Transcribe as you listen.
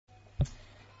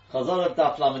Chazor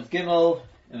Daf Lamed Gimel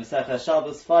in Masechah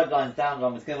Shabbos, 5 lines down,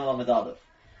 Lamed Gimel Lamed Aleph.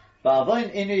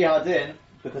 Ba'avoin Inu Yadin,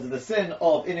 because of the sin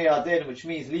of Inu Yadin, which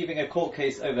means leaving a court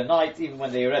case overnight, even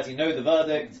when they already know the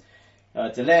verdict,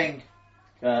 delaying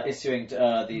issuing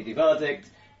the verdict.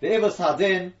 The Ivos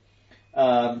Hadin,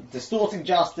 distorting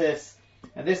justice,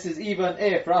 and this is even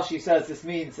if Rashi says this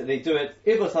means that they do it.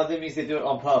 Ivos Hadin means they do it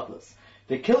on purpose.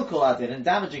 The Kilkul Hadin and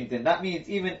damaging din, that means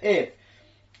even if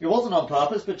it wasn't on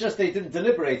purpose, but just they didn't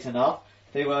deliberate enough.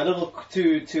 They were a little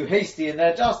too hasty in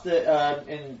their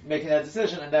in making their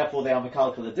decision, and therefore they are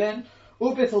mekalkel din.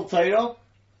 Ubitul Torah,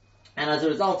 and as a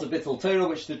result of Bitul Torah,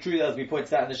 which the truth, as we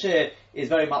pointed out in the shir, is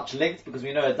very much linked, because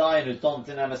we know a dayan who's don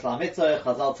din emes la'mitzvah.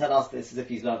 Chazal tell us this is if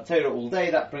he's learned Torah all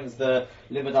day. That brings the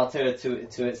limud Torah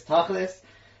to its tachlis.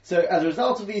 So as a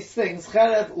result of these things,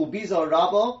 cherev ubizo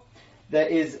rabo, there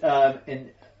is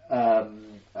an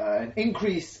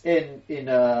increase in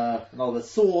other words,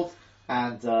 sword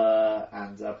and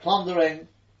plundering.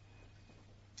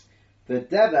 The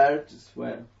dever, just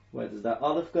where does that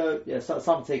aleph go? Yeah,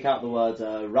 some take out the word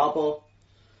rabo,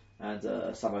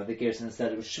 and some of the Gerson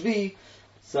instead of shvi.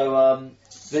 So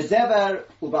the dever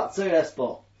ubatzores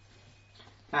bo,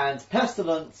 and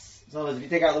pestilence. In other words, if you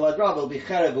take out the word rabo, it'll be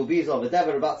cherev ubizo the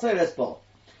dever ubatzores bo.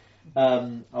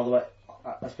 Otherwise,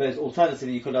 I suppose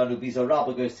alternatively you could learn ubizo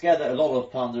rabo goes together. A lot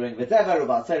of plundering, the dever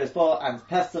ubatzores bo, and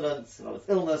pestilence, a lot of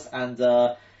illness and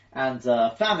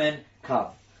famine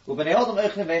come.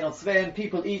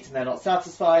 People eat and they're not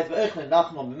satisfied,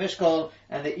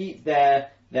 and they eat their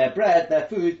bread, their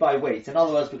food by weight. In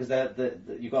other words, because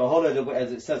you've got a whole load of,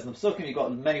 as it says in the Pesukim, you've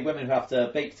got many women who have to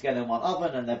bake together in one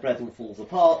oven and their bread all falls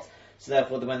apart. So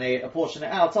therefore, when they apportion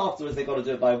it out afterwards, they've got to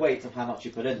do it by weight of how much you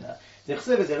put in there. The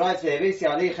Chsiv is it writes,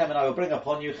 and I will bring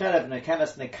upon you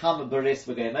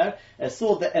a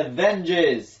sword that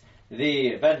avenges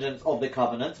the vengeance of the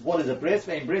covenant. What is a bris?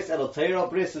 Bris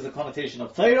Bris is a connotation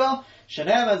of Torah.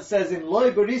 Shanem says in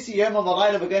Loi Barisi Yom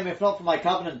Avalayla V'Gem, if not for my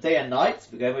covenant day and night,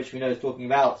 which we know is talking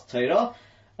about Torah,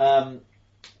 the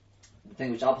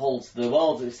thing which upholds the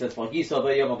world. It says V'Gisa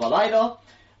V'Yom Avalayla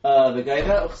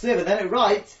V'Gem. And then it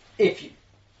writes, if you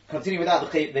continue without the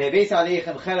Heves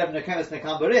Aleichem Cherev Nekemes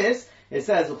Nekam Baris, it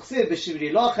says Uchsiv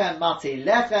B'Shivri Lochem Mati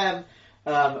Lechem.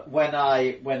 When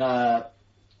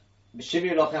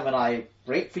I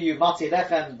break for you, Mati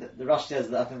Lechem, the Rashi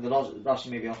says, I think the Rashi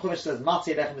maybe on Chumash says,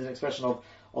 Mati Lechem is an expression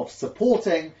of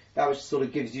supporting, that which sort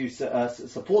of gives you,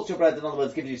 supports your bread, in other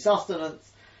words, gives you sustenance.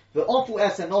 The Ofu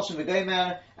Esen Noshim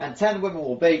V'Gomer, and 10 women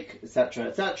will bake, etc.,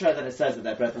 etc. Then it says that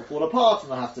their bread will fall apart,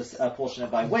 and they'll have to portion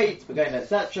it by weight, V'Gomer,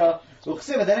 etc.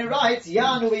 Then it writes,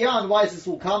 Yanu V'Yan, why is this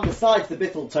all come, besides the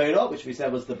Bitul Torah, which we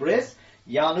said was the bris,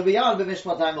 Yanu v'yan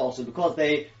b'mishpatim also, because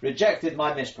they rejected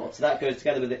my mishpat. So that goes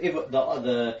together with the Inu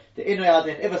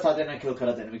Yadin, Ivos Hadin, and Kilkul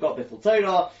Hadin. We got Bitul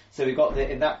Torah, so we got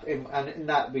in that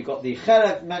we got the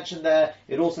Cherev mentioned there.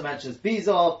 It also mentions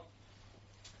Bizah.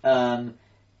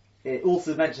 It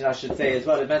also mentioned, I should say as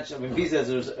well, it mentioned when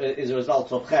Bizah is a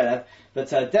result of Cherev, but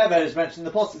Dever is mentioned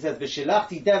in the Pasuk. It says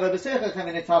V'shilachti Dever b'seichachem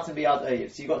initatim biyad oyev.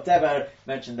 So you got Dever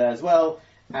mentioned there as well,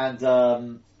 and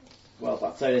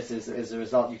but so this is a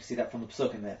result. You can see that from the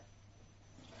Pesukim there.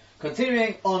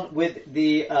 Continuing on with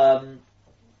the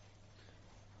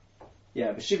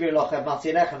B'shivir Lochem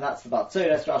Mati Lechem, that's about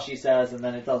Tzoros, Rashi says, and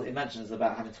then it mentions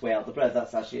about having to weigh out the bread.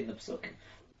 That's actually in the Pesukim.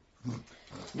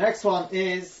 Next one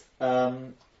is Ba'avon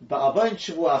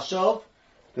Shavua Shov,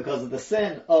 because of the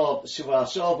sin of Shavua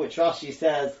Shov, which Rashi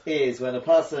says is when a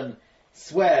person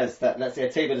swears that, let's say,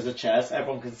 a table is a chair, so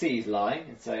everyone can see he's lying.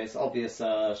 It's obvious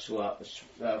false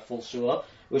shua.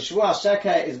 With shua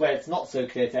sheker is where it's not so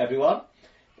clear to everyone.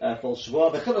 False shua.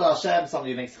 The chilul Hashem,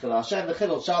 somebody makes chilul Hashem. The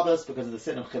chilul Shabbos, because of the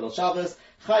sin of chilul Shabbos.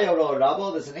 Chayoro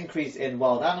rabo, there's an increase in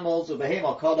wild animals. Ubehim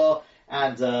kolo,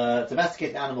 and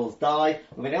domesticated animals die.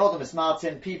 When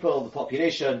Martin, people, the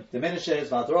population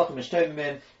diminishes, and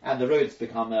the roads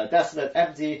become desolate,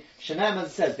 empty. Shenem, as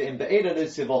it says, and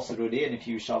if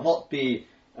you shall not be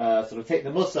take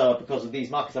the musa because of these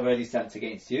markets I've already sent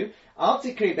against you. Don't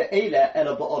read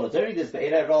this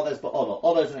be'ela, rather it's ba'olah.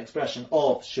 Olah is an expression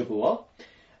of Shavua.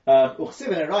 As a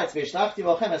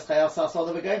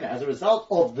result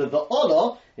of the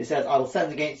Va'olah, it says, I will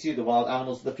send against you the wild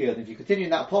animals of the field. And if you continue in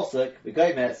that posuk,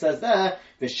 it says there,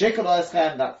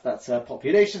 that's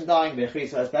population dying, that's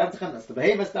the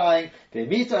behemoths dying,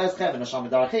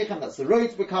 that's the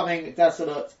roads becoming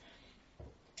desolate.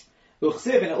 And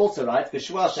it also writes,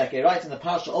 right in the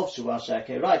parasha of Shua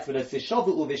Sheker, writes,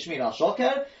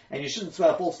 and you shouldn't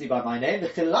swear falsely by my name,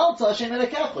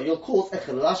 you'll cause a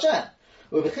chilul Hashem.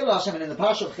 And in the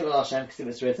parasha of Chilul Hashem,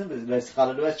 it's written,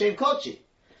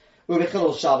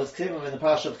 Uvechilul Shabbos, in the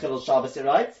parasha of Chilul Shabbos it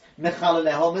writes, Mechalel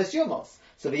Lehomos Yomos.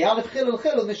 So the Yalef Chilul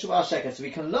Mishuvah Sheker. So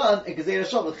we can learn in Gezerah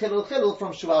Shabbos Chilul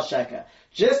from Shuvah Sheker.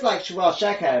 Just like Shuvah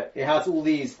Sheker, it has all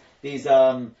these things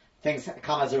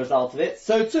come as a result of it.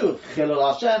 So too,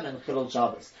 Chilul Hashem and Chilul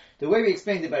Shabbos. The way we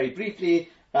explained it very briefly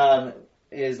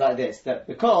is like this: that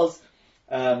because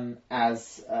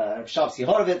as Shabbos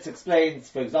Yehorovitz explains,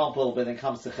 for example, when it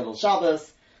comes to Chilul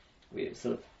Shabbos, we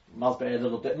sort of masber a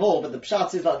little bit more, but the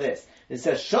pshat is like this. It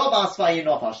says, Shabbos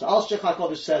vayinopash. The Al Sheikh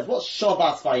HaKodesh says, what's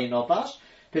Shabbos vayinopash?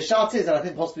 Pshat is, and I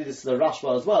think possibly this is a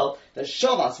Rashba as well, that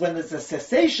Shabbos, when there's a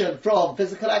cessation from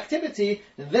physical activity,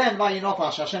 then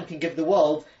vayinopash, Hashem can give the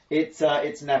world its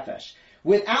nefesh.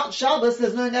 Without Shabbos,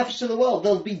 there's no nefesh in the world.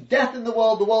 There'll be death in the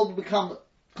world will become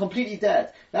completely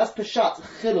dead. That's Peshat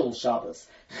Chilul Shabbos.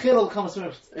 Chilul comes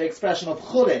from the expression of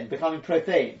chulin, becoming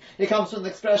profane. It comes from the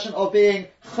expression of being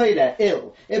chayre,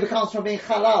 ill. It comes from being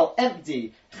halal,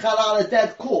 empty. Halal, a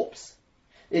dead corpse.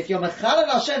 If you're mechalel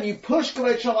Hashem, you push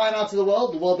Kavod Shamayim out of the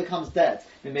world becomes dead.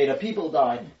 Mimela people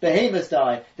die, behemoths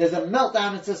die, there's a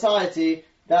meltdown in society.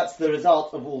 That's the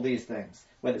result of all these things.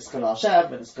 Whether it's Chilul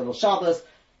Hashem, whether it's Chilul Shabbos,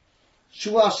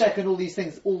 Shua Shek and all these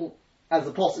things, all, as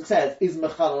the Pasuk says, is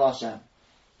mechalel Hashem.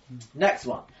 Next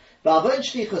one. As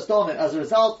a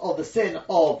result of the sin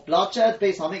of bloodshed,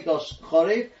 Beis Hamikdash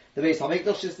Chorev, the Beis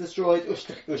Hamikdash is destroyed,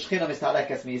 Ushchina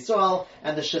mistalekes mi Yisrael,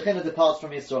 and the Shechina departs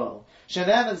from Yisrael.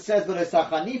 Shenem, it says, V'lo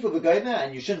sachanifu b'goyme,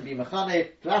 and you shouldn't be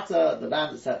mechane, plata, the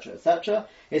land, etc., etc.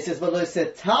 It says, V'lo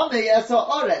setame yesa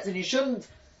oret, and you shouldn't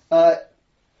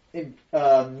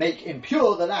make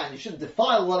impure the land, you shouldn't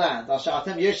defile the land. Asher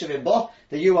atem yeshevim bo,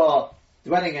 that you are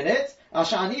dwelling in it.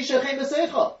 Asher ani shechem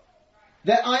b'seicha,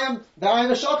 that I am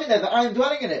a shocking there, that I am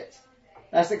dwelling in it.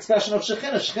 That's the expression of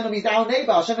Shekhinah. Shekhinah means our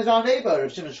neighbor. Hashem is our neighbor,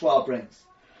 Rav Shimon Schwab brings.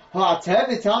 Ha'atem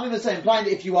mitamim is implying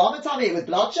that if you are mitamim it with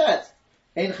bloodshed,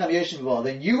 then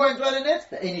you won't dwell in it,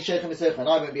 and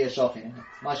I won't be a shocking in it.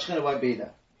 My Shekhinah won't be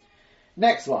there.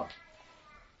 Next one.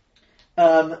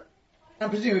 And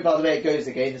presumably, by the way, it goes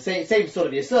again, the same sort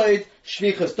of yesod,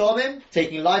 Shvichas Domim,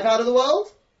 taking life out of the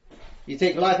world. You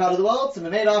take life out of the world, so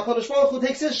Memela HaKadosh Baruch Hu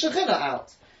takes his Shekhinah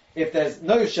out. If there's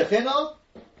no Shekhinah,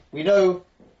 we know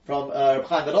from Reb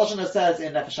Chaim Volozhiner says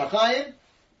in Nefesh HaChaim,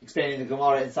 explaining the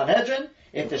Gemara in Sanhedrin,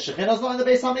 if the Shekhinah is not in the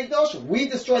Beis HaMikdash, we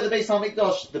destroy the Beis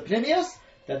HaMikdash, the Pnimius,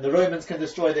 then the Romans can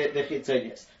destroy the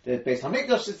Chitzonius. The Beis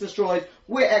HaMikdash is destroyed,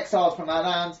 we're exiled from our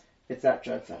land,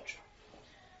 etc., etc.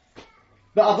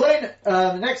 But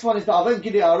the next one is Ba'avon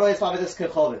Gili Aroyes V'Avedas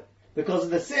Kechovim, because of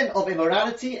the sin of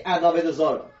immorality and Avodah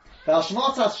Zorah.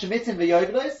 V'Hashmatas Shemitim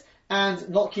V'Yovelos, and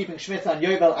not keeping Shemitah and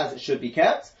Yovel as it should be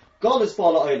kept. Godus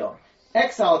Bala Olam.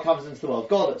 Exile comes into the world.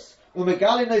 Godus.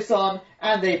 Umegali Nosan,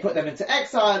 and they put them into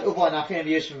exile. Uvay Nachim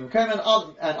Yeshvim Koman,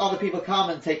 and other people come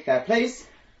and take their place.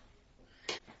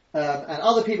 Shenem,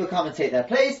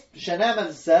 as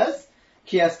it says,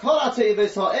 Kias Kol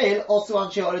HaToivos Ha'el also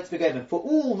Anshe Oretz B'Gomen. For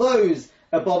all those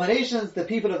abominations the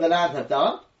people of the land have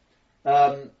done,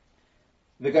 B'Gomen,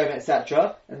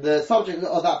 etc. And the subject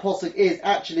of that pasuk is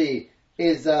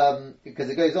because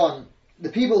it goes on, the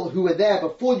people who were there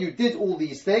before you did all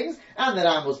these things, and the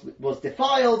land was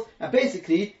defiled, and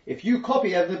basically, if you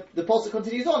copy them, the pasuk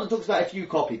continues on and talks about if you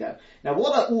copy them. Now,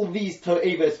 what are all these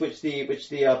to'evos which the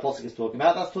pasuk is talking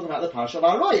about? That's talking about the parasha of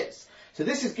Aroyos. So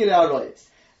this is Gilei Aroyos.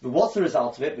 But what's the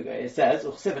result of it? It says,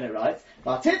 Uchsiv, it writes,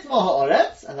 and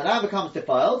the land becomes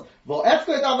defiled,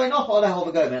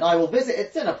 and I will visit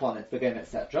its sin upon it,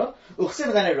 etc.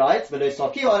 Uchsiv, then it writes,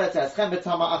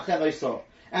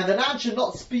 and the land should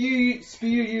not spew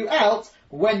you out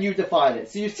when you defile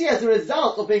it. So you see, as a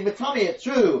result of being Matami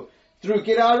through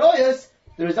Gilei Aroyos,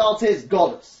 the result is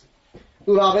Godus.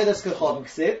 With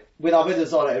Avodah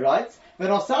Zorah, it writes, I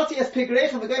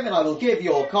will give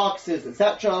your carcasses,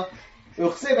 etc.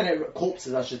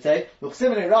 Corpses, I should say.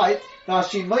 Uchsiv, it writes, and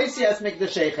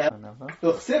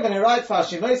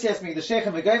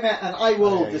I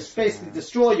will basically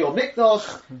destroy your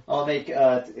mikdash, I'll make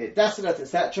it desolate,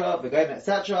 etc.,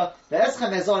 etc.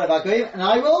 And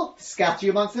I will scatter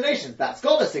you amongst the nations. That's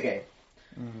Godus again.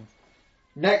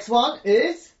 Next one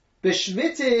is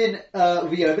B'shmitin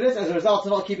v'yovelis, as a result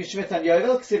of not keeping Shemitah and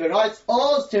Yovel. Uchsiv, it writes,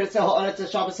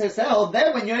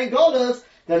 then when you're in Godus,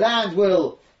 the land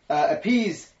will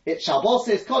appease its Shabbos,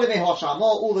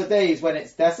 all the days when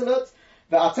it's desolate,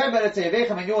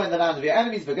 when you're in the land of your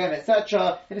enemies,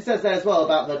 etc. And it says there as well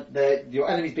about your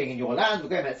enemies being in your land,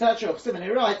 etc. And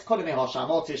it writes,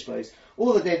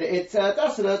 all the day that it's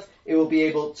desolate, it will be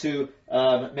able to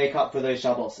make up for those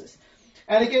Shabbos.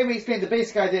 And again, we explained the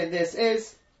basic idea in this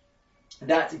is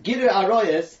that Gilui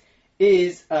Aroyos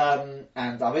is, and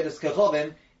Avodas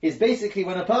Kechovim, is basically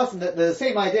when a person, the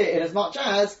same idea in as much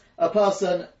as a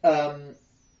person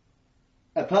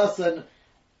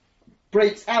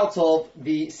breaks out of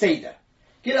the Seder.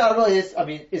 Gila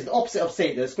Aroyis, is the opposite of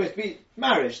Seder. It's supposed to be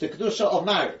marriage, the Kedusha of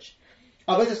marriage.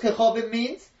 Avodas Kechavim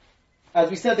means, as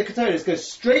we said, the Keteris goes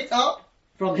straight up,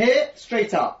 from here,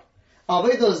 straight up.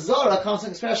 Avodah Zara comes from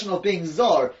an expression of being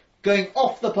Zor, going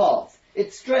off the path.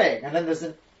 It's straying, and then there's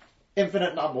an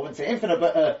infinite number, I wouldn't say infinite,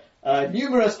 but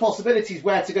numerous possibilities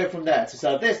where to go from there. To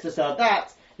serve this, to serve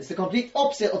that. It's the complete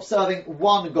opposite of serving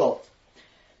one God.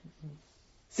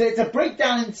 So it's a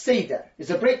breakdown in Seder. It's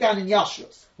a breakdown in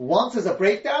Yashrus. Once there's a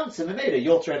breakdown, so Mamela,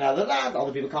 you're thrown out of the land,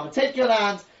 other people come and take your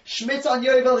land. Shemitah on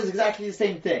Yovel is exactly the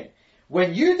same thing.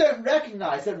 When you don't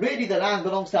recognize that really the land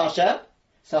belongs to Hashem,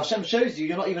 so Hashem shows you,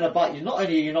 you're not abiding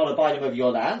over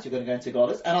your land, you're going to go into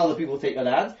Goddess, and other people take your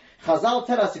land. Chazal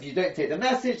tell us if you don't take the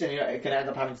message, then you're going to end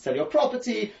up having to sell your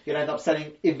property, you're going to end up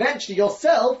selling eventually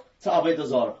yourself to Avodah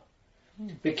Zarah.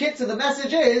 The kids of the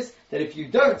message is that if you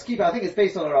don't keep, I think it's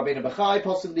based on a Rabbeinu Bechai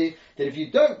possibly, that if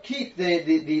you don't keep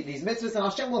these mitzvahs, then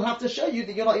Hashem will have to show you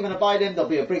that you're not even abiding, there'll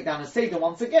be a breakdown in Seder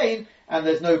once again, and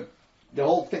the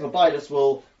whole thing of Bailas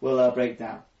will break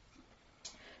down.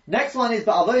 Next one is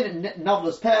Ba'avon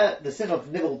Navlus Per, the sin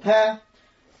of nibble per,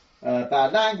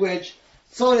 bad language.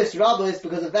 Solis Rabbis,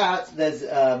 because of that, there's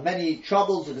many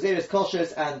troubles with Xeris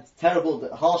Koshers and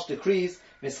terrible, harsh decrees.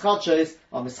 Mischadshos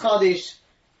or Mischadish,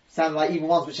 sound like even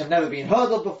ones which have never been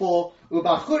heard of before.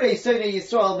 Ubachure Sone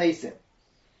Yisrael Mesim.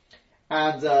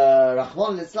 And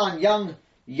Rahman al-Islam,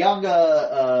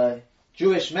 younger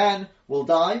Jewish men will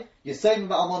die. Yisrael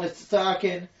Ba'amonis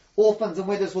Tzarakin, orphans and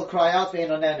widows will cry out,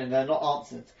 and they're not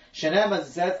answered. Shenem, as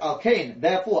it says, Al-Kain,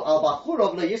 therefore,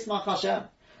 Al-Bachurov le Yismach Hashem.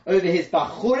 Over his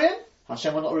Bachurim,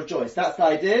 Hashem will not rejoice. That's the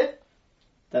idea,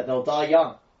 that they'll die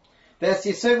young. There's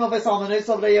Yisomov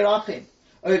es-Almanosov le Yerachim.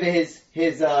 Over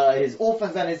his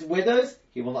orphans and his widows,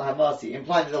 he will not have mercy,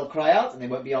 implying that they'll cry out and they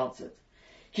won't be answered.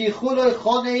 Ki chulo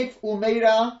chonev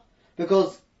umeira,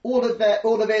 because all of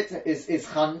it is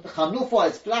chanufa,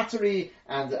 is flattery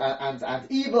and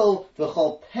evil.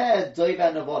 V'chol per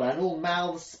doiva nevora, and all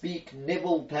mouths speak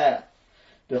nibble per.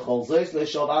 V'chol zos lo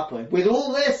shav apoim. With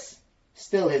all this,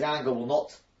 still his anger will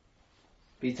not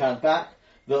be turned back.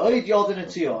 V'oid yodin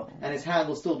atuyah, and his hand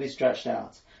will still be stretched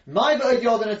out. My v'oid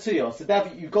yodin atuyah. So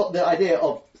therefore you've got the idea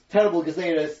of terrible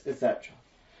gezeres, etc.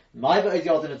 My v'oid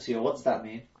yodin atuyah. What does that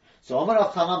mean? So Omar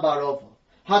Rav Chanan bar Rava.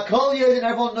 Hakol Yodin,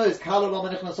 everyone knows,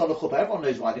 everyone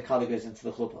knows why the Kala goes into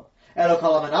the Chuppah.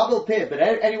 But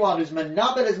anyone who's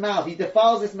menabel his mouth, he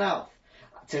defiles his mouth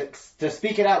to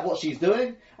speak it out what she's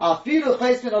doing.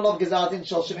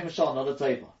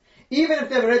 Even if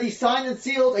they've already signed and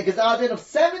sealed a Gezadin of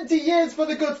 70 years for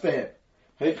the good for him,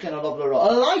 a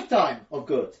lifetime of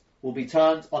good will be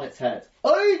turned on its head.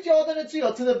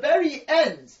 To the very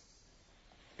end,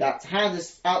 that hand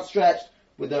is outstretched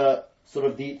with a sort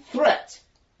of the threat.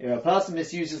 If a person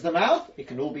misuses the mouth, it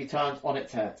can all be turned on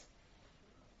its head.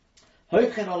 Omar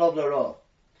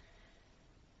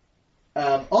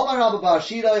Rabba Bar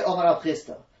Shilai, Omar Rav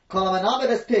Chisda.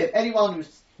 Anyone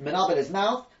who's menabed his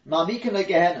mouth, ma'mikin le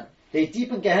Gehenna. They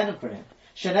deepen Gehenna for him.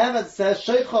 Shenem says,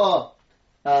 Sheicha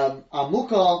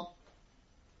Amuka,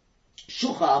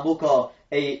 Shucha Amuka,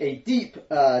 a deep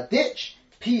ditch.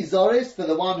 Pi Zoris, for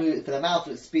the mouth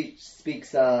that speaks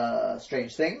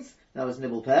strange things. That was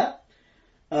nibble per.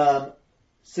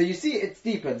 So you see it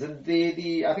deepens, and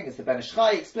I think it's the Ben Ish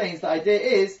Chai explains the idea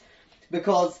is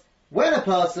because when a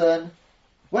person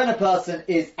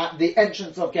is at the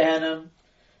entrance of Gehenna,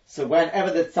 so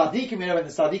whenever the tzaddikim, when the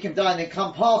tzaddikim die and they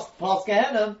come past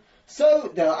Gehenna,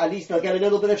 so at least they'll get a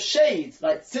little bit of shade,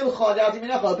 like tzilcha d'yadim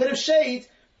minacha, a bit of shade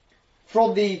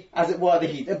from the, as it were, the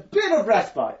heat, a bit of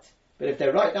respite. But if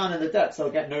they're right down in the depths, they'll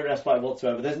get no respite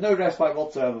whatsoever. There's no respite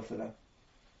whatsoever for them.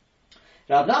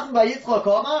 Rav Nachman bar Yitzchak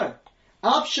Omar,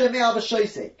 Av shomei av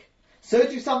shoisek. So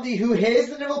to somebody who hears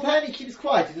the nibble pen, he keeps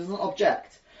quiet, he doesn't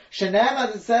object. Shenem,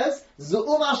 as it says,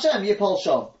 Zu'um Hashem yipol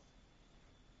shom.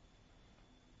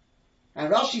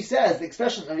 And Rashi says, the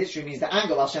expression literally means the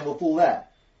anger of Hashem will fall there.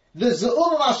 The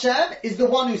Zu'um of Hashem is the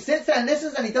one who sits there and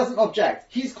listens and he doesn't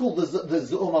object. He's called the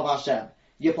Zu'um of Hashem.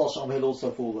 Yipol shom, he'll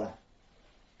also fall there.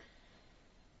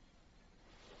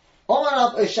 Omar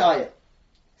Rav Oshaya.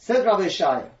 Said Rav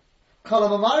Oshaya,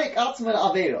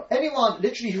 anyone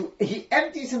literally who he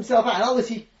empties himself out, in other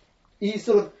words, he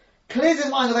sort of clears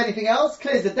his mind of anything else,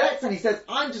 clears the decks, and he says,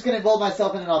 I'm just going to involve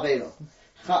myself in an Avera.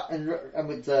 And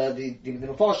with the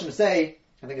Mefarshim say,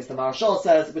 I think it's the Marashal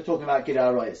says, we're talking about Gidei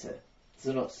Arayos here.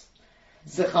 Zunus.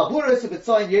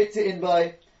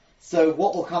 So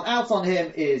what will come out on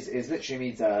him is literally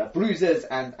means bruises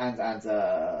and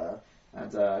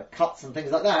cuts and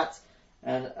things like that.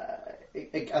 And I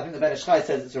think the Ben Ish Chai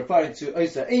says it's referring to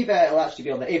Osa Eber. It will actually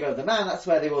be on the Eber of the man. That's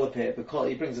where they will appear, because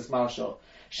he brings this marshal.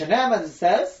 Shenem, as it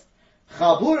says,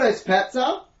 Chaburos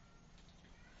Petza.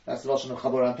 That's the Lashon of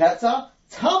Chabura and Petza.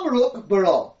 Tamruk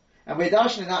Bara. And we're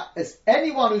dashing that as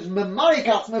anyone who's Memari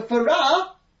Katzma Farah,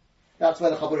 that's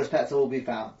where the Chaburos Petza will be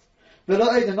found. But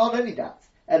not only that,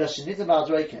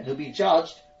 he'll be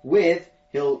judged with,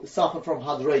 he'll suffer from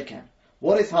Hadroiken.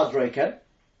 What is Hadroiken?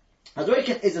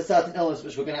 Hadroiken is a certain illness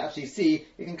which we're going to actually see.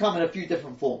 It can come in a few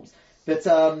different forms, but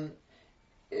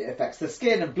it affects the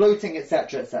skin and bloating,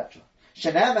 etc., etc.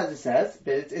 Shenem, as it says,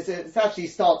 but it actually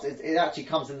starts. It actually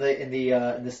comes in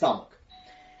the stomach.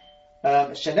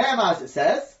 Shenem, as it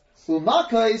says,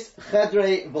 umakos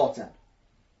chedrei voten.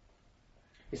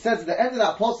 It says at the end of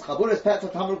that post, Chaburos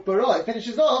Petza Tamruk Bara, it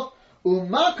finishes off,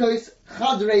 umakos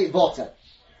chedrei voten.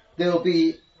 There will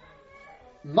be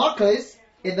makos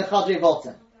in the chedrei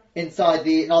voten. Inside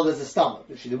in other words, the stomach,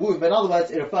 literally the womb, but in other words,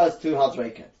 it refers to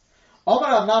Hadroiken.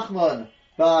 Omar Rav Nachman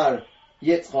bar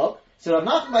Yitzchok. So Rav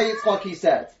Nachman bar Yitzchok, he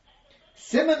said,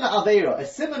 Siman la'aveira, a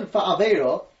siman for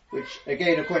aveira, which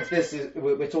again, according to this,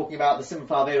 we're talking about the siman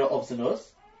for aveira of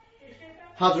Zanus,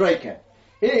 Hadroiken.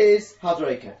 It is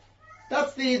Hadroiken.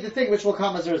 That's the thing which will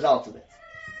come as a result of it.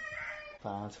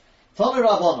 Bad. Tanu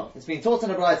Rabbanon, it's been taught in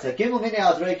the Braita, Gimel Mini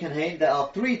Hadroiken Hein, there are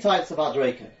 3 types of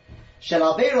Hadroiken. Shel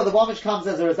Aveiro, the one which comes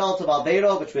as a result of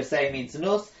Aveiro, which we're saying means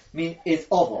Zanus, is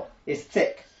ovo, is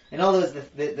thick. In other words,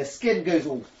 the skin goes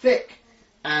all thick,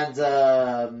 and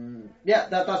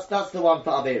that's the one for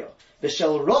Aveiro. The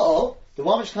Shel Ro'o, the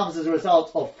one which comes as a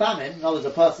result of famine, in other words, a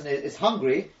person is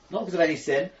hungry, not because of any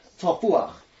sin,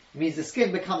 Tofuach, means the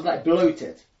skin becomes like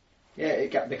bloated. Yeah,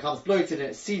 it becomes bloated and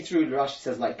it's see-through, Rashi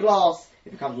says like glass,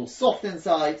 it becomes all soft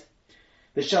inside.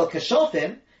 The Shel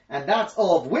Kashofim, and that's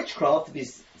of witchcraft,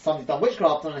 somebody's done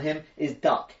witchcraft on him, is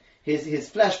duck. His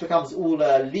flesh becomes all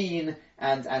lean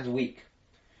and weak.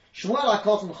 Shmuel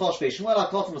HaKotam Choshve, Shmuel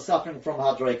HaKotam was suffering from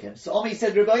Hadroiken. So Omi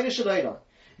said, Rebbeinu Shalom,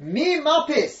 Mi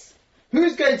Mapis,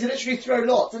 who's going to literally throw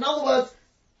lots? In other words,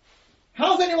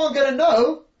 how's anyone going to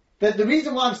know that the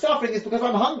reason why I'm suffering is because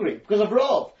I'm hungry, because of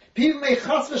Rav? People may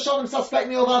chas v'shalom suspect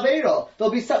me of Aveiro.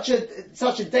 There'll be such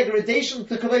a degradation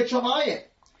to Kavod Shamayim.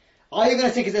 Are you going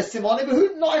to think it's a Simonim?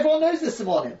 But not everyone knows the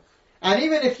Simonim. And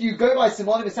even if you go by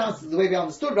Simonim, it sounds the way we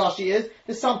understood Rashi is,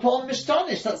 there's some Pa'om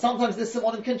Mishtanish, that sometimes this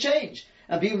Simonim can change.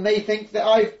 And people may think that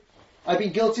I've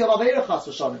been guilty of Aveiro Chas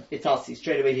V'Shalom. Itasi,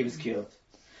 straight away he was cured.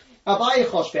 Abaye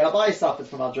Choshve, Abaye suffered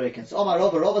from Hadroiken. So Omar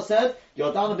Rava said,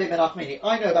 Yordana ben Nachmeni.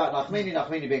 I know about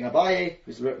Nachmeni being Abaye, who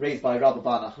was raised by Rabbi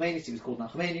Bar Nachmeni, so he was called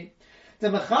Nachmeni. The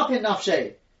Mechapin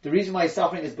Nafshe, the reason why he's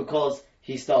suffering is because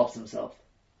he starves himself.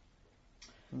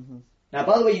 Mm-hmm. Now,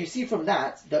 by the way, you see from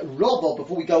that Rava,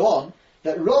 before we go on,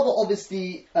 that Rava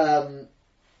obviously, the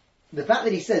fact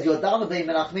that he says, Yordana ben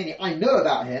Nachmeni, I know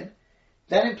about him,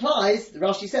 that implies,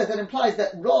 Rashi says,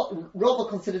 that Rava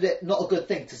considered it not a good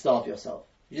thing to starve yourself.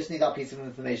 You just need that piece of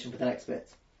information for the next bit.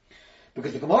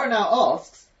 Because the Gemara now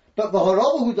asks, but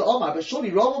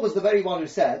surely Rava was the very one who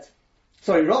said,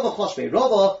 Rava,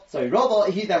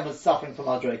 he then was suffering from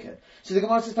Hadroiken. So the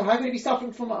Gemara says, but how could he be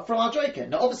suffering from Hadroiken?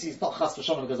 Now obviously it's not Chas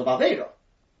V'Shalom because of Aveira.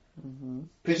 Mm-hmm.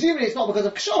 Presumably it's not because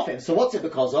of Kshofim. So what's it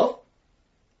because of?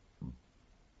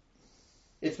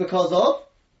 It's because of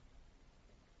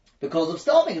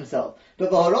starving himself. But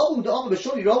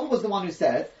surely Rava was the one who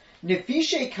said,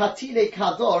 Nefishe katile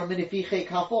kador menefishe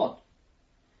kafon.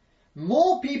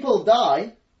 More people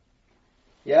die,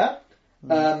 who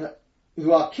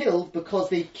are killed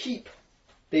because kador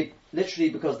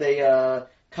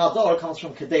comes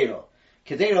from kadero.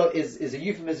 Kadero is a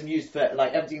euphemism used for,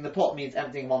 like, emptying the pot means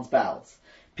emptying one's bowels.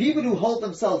 People who hold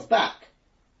themselves back,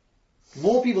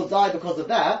 more people die because of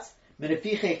that,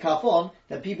 menefishe kafon,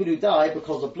 than people who die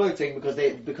because of bloating, because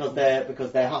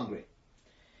they're hungry.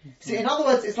 See, in other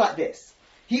words, it's like this.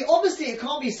 It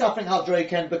can't be suffering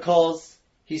Hadroiken because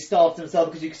he starved himself,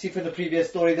 because you can see from the previous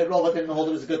story that Rava didn't hold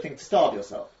it was a good thing to starve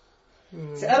yourself.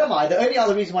 So Elamai, the only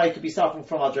other reason why he could be suffering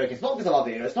from Hadroiken is not because of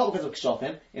Avira, it's not because of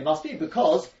Kshofim, it must be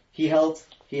because he held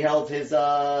his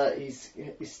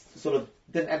sort of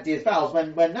didn't empty his bowels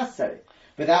when necessary.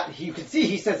 But that, you can see,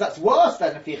 he says that's worse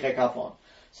than Nefiche Kafon.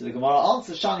 So the Gemara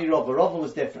answers Shani Rava. Rava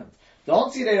was different. The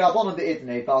answer they Rabbanon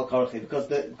be'idnei bal karchi, because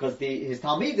his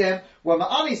Talmidim were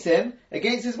ma'anisim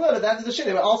against his word at the end of the shir.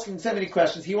 They were asking so many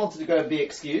questions. He wanted to go and be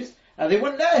excused, and they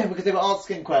wouldn't let him because they were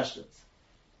asking questions.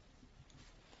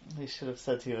 He should have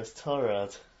said he was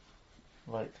Torad,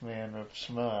 like me and Rav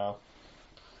Shmuel.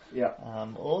 Yeah.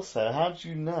 Also, how do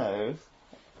you know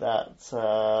that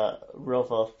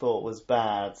Rava thought was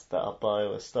bad that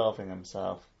Abai was starving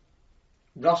himself?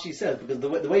 Rashi says, because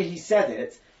the way he said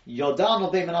it, Yodan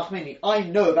Obey Menachmeni, I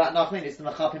know about Nachmeni, it's the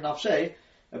Mechapin Nafshe.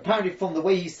 Apparently, from the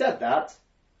way he said that,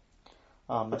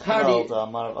 apparently, the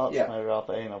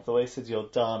way he said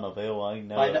Yodan of I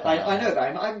know. I know about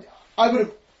him. I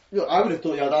would have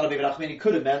thought Yodan Obey Menachmeni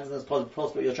could have meant, and that's possibly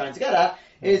what you're trying to get at.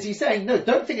 Is he saying, no,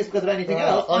 don't think it's because of anything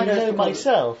else. I know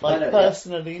myself. I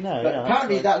personally know. But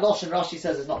apparently that Lashon Rashi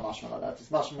says is not much more like that. It's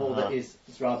much more that is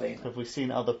Rabbeinu. Have we seen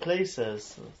other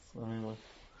places?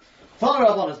 Tana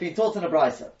Rabban has been taught in a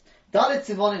Brisa. Dalit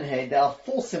Simonin Hey, there are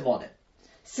 4 Simonin.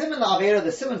 Simon Avera,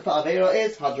 the Simon for Avera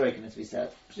is Hadrokin, as we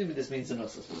said. Presumably this means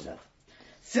Zanus, as we said.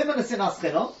 Simon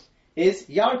Aschino is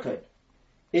Yarkon.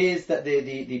 Is that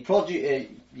the produce,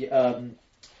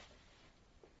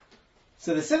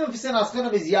 so the simon for sin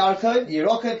aschinam is yarkon.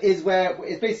 Yarkon is where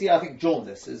it's basically, I think,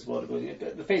 jaundice is what it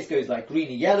goes. The face goes like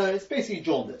greeny yellow. It's basically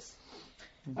jaundice.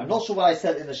 Mm-hmm. I'm not sure what I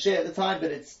said in the shir at the time,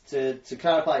 but it's to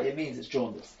clarify. It means it's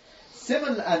jaundice.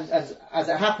 Simon, and as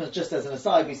it happens, just as an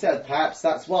aside, we said perhaps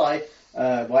that's why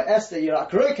Esther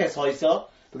Yerakrokes Hoisa,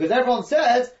 because everyone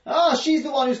said, she's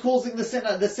the one who's causing the sin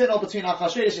between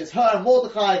Achashverosh. It's her and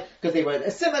Mordechai because they were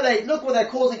assimilate. Look what they're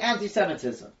causing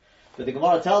anti-Semitism. But the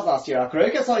Gemara tells us here,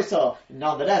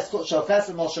 nonetheless,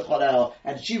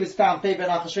 and she was found favor in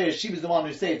Achashverosh. She was the one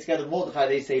who saved, together with Mordechai,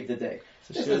 they saved the day.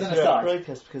 So this she was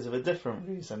Yerakrokes because of a different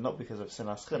reason, not because of sin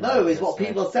aschinam. No, is what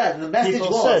people said, and the message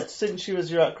people was... said, since she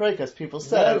was Yerakrokes, people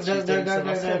said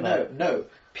No.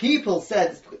 People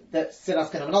said that sin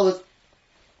aschinam. In other words,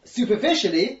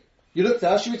 superficially, you looked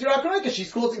at her, she was Yerakrokes,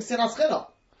 she's causing sin aschinam.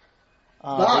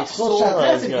 But if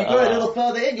you go a little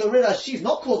further in, you'll realize she's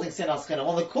not causing sin aschinam.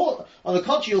 On the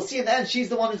contrary, you'll see in the end, she's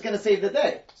the one who's going to save the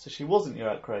day. So she wasn't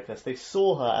Yerakrokes. They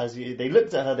saw her they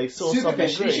looked at her, they saw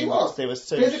something green. She was. They were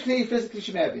so physically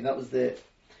she may have been. That was the...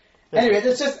 Anyway,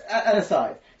 that's just an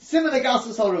aside. Simon the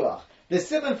Gasus HaRuach. The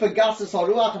Simon for Gasus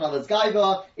HaRuach, in other words,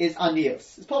 Gaiva, is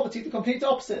Anios. It's poverty, the complete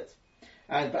opposite.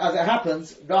 And as it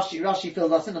happens, Rashi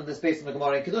fills us in on this based on the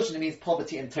Gemara in Kedushin. It means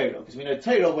poverty in Torah, because we know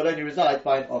Torah will only reside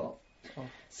by an honor.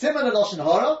 Simon of Lashon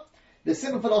Hara, the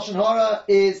Simon for Lashon Hara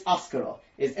is Askara,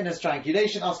 is inner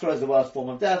strangulation. Askara is the worst form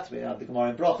of death. We have the Gemara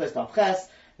in Brachos, Tavches,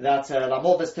 that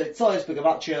Lamoves Teitzois,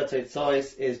 Begamatria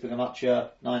Teitzois is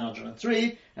Begamatria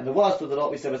 903, and the worst of the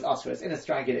lot we said was Askara, is inner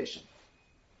strangulation.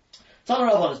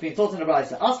 Tana Rabban has been taught in the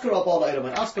Brisa, Askara Bala Elam,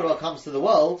 when Askara comes to the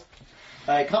world,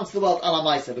 ala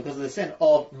Maisa, because of the sin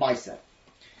of Maisa.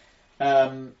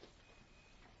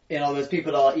 In other words,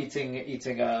 people are eating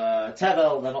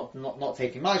tevel, they're not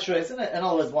taking maishros, in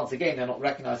other words, once again, they're not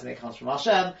recognizing it comes from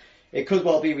Hashem. It could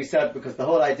well be, we said, because the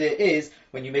whole idea is,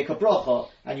 when you make a bracha,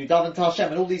 and you daven to Hashem,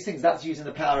 and all these things, that's using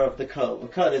the power of the kol. The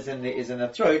kol is in the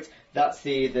throat, that's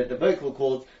the vocal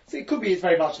cord, so it could be, it's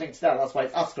very much linked to that, that's why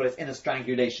it's askar, it's inner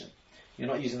strangulation. You're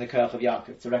not using the kerch of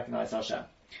Yaakov to recognize Hashem.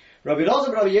 Rabbi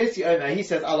Elazar, Rabbi Yossi Omer, he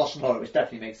says, Lashon Hara, which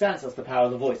definitely makes sense, that's the power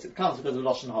of the voice, it comes because of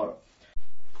Lashon Hara.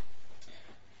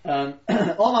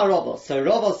 Omar Rabba. So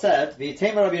Rabba said, the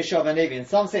Tema Rabbi Yeshua ben Levi, and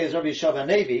some say it's Rabbi Yeshua ben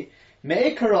Levi,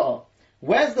 Me'ikara.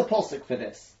 Where's the posuk for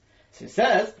this? So it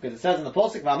says, because it says in the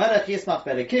posuk, V'amelech yismach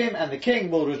belikim, and the king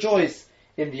will rejoice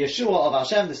in the Yeshua of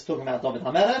Hashem. This is talking about David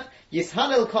HaMelech.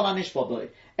 Yishanel kol hanishbodoi.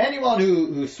 Anyone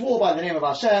who swore by the name of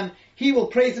Hashem, he will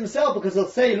praise himself because he'll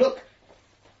say, look,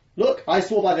 I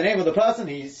swore by the name of the person,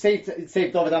 he saved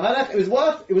David HaMelech. It was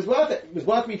worth it. It was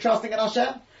worth me trusting in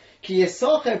Hashem. Ki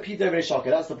yesacher pidei reishaker.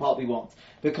 That's the part we want.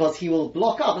 Because he will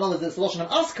block up. In other words, it's Lashon of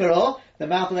Askara, the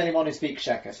mouth of anyone who speaks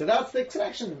Sheker. So that's the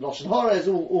connection. Lashon Hara is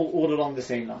all along the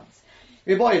same lines.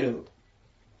 Riboilu.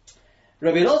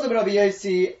 Rabbi Elazar Rabbi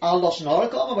Yossi al Lashon Hara.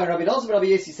 When Rabbi Elazar Rabbi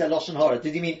Yossi said Lashon Hara,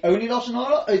 did he mean only Lashon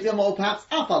Hara? Or perhaps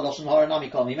Afa Lashon Hara Nami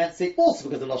Kal? He meant to say also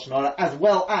because of Lashon Hara, as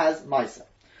well as Maisa.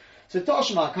 So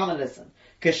Toshma, come and listen.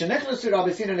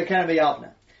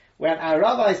 When our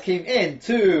rabbis came in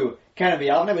to Kerem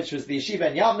Yavne, which was the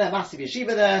yeshiva in Yavne, massive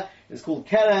yeshiva there. It was called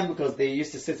Kerem because they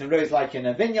used to sit in rows like in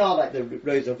a vineyard, like the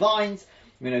rows of vines.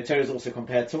 We know Torah is also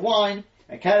compared to wine,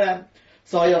 a Kerem.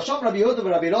 So Yasham Rabbi Yehuda,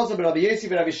 Rabbi Elazar, Rabbi Yossi,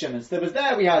 Rabbi Shimon. So there was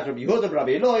there, we had Rabbi Yehuda,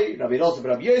 Rabbi Eloi, Rabbi Elazar,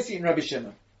 Rabbi Yossi, and Rabbi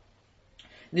Shimon.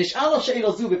 Nish'ala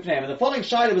she'ila zu b'pneim, and the following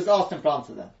shaila was asked in front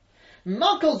of them.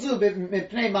 Makol zu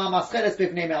b'pnei ma'amascheres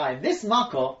b'pnei me'ayim. This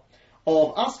makol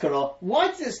of Askara, why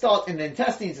does it start in the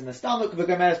intestines, in the stomach,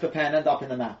 v'gomeres b'peh, and end up in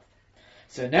the mouth?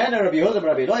 So Nana Rabbi Yehuda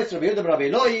Rabbi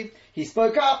Eloi, he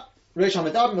spoke up. Rosh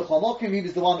Hamadab B'chol Mokim, he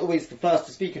was the one always the first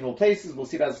to speak in all places. We'll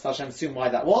see B'ezras Hashem soon why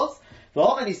that was.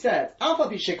 And he said, even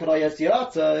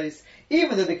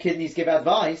though the kidneys give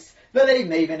advice, the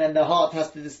maven and the heart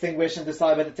has to distinguish and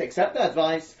decide whether to accept the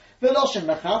advice. And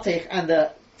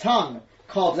the tongue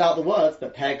carves out the words,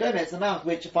 but Pegom, it's the mouth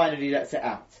which finally lets it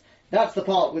out. That's the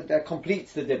part that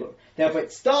completes the dibur. Therefore,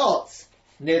 it starts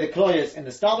near the kloyas in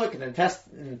the stomach and in the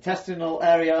intestinal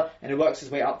area, and it works its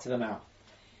way up to the mouth.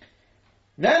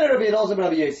 Then Rabbi Elazar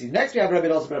Rabbi Yossi. Next we have Rabbi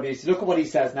Elazar Rabbi Yossi. Look at what he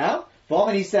says now.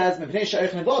 When he says,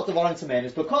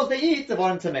 it's because they eat the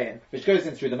Devarim Tamein, which goes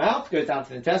in through the mouth, goes down to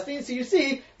the intestine. So you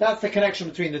see, that's the connection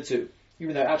between the two.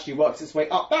 Even though it actually works its way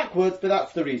up backwards, but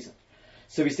that's the reason.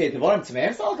 So we say Devarim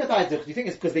Tamein. Do you think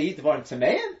it's because they eat Devarim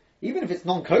Tamein? Even if it's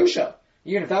non-kosher.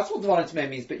 Even if that's what Devarim Tamein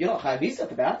means, but you're not Chayav Misa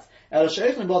for that.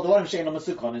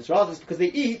 It's rather it's because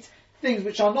they eat things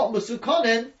which are not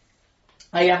Musukonin.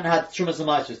 I haven't had Trumas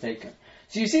L'maisros taken.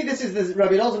 So you see, this is the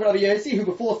Rabbi Elazar Rabbi Yossi, who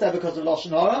before said because of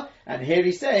Lashon Hara, and here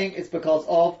he's saying it's because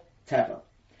of Teva.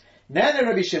 Then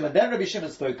Rabbi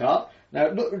Shimon spoke up. Now,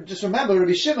 look, just remember,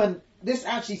 Rabbi Shimon, this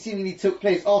actually seemingly took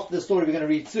place after the story we're going to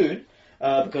read soon,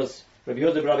 because Rabbi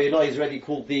Yehuda Rabbi Eloi is already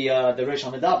called the Rosh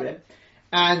HaMedabrim,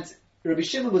 and Rabbi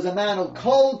Shimon was a man of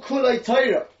Kol Kulei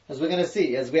Torah, as we're going to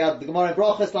see, as we have the Gemara in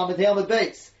Brachas Lamed Heyamid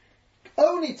Beis.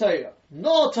 Only Torah,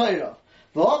 no Torah.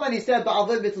 And he said,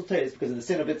 Ba'avoy Bittul Torah, it's because of the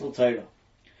sin of Bittul Torah.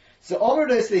 So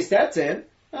Omros, they said to him,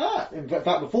 in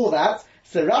fact before that,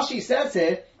 so Rashi says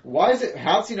here, why is it,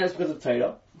 how does he know it's because of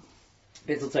Torah?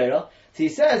 Bittul Torah. So he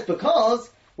says, because,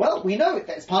 well, we know that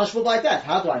it's punishable by death.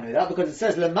 How do I know that? Because it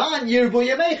says, Leman Yirbu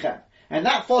Yemechem. And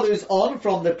that follows on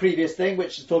from the previous thing,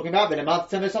 which is talking about, V'leman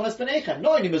Temes Amas B'nechem.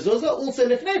 Not only Mezuzah, also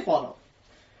Lifnei Fonov.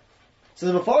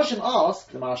 So the Mefarshim asks,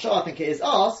 the Maharsha I think it is,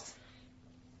 asks,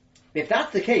 if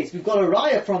that's the case, we've got a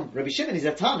raya from Rabbi Shimon, he's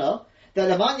a Tana, that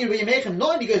Leman Yirbu Yemechem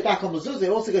not only goes back on Mezuzah, it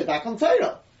also goes back on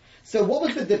Torah. So what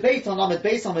was the debate on Amid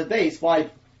Beis, why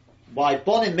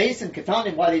Bonim, Mason,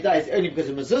 Katanim, why they die? Is it only because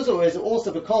of Mezuzah, or is it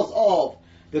also because of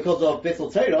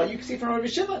Bittul Torah? You can see from Rabbi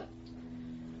Shimon.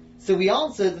 So we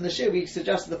answered, in the shir we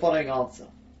suggested the following answer.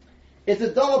 It's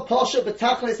a Dava Pasha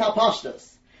B'Tachlis HaPashtas.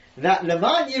 That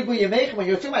Leman Yirbu Yemechem, when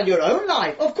you're talking about your own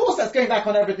life, of course that's going back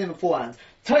on everything beforehand.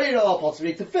 Torah,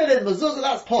 possibly Tefillin, Mezuzah,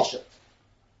 that's Pasha.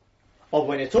 Or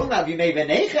when you're talking about V'mei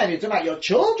V'nechem, you're talking about your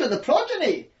children, the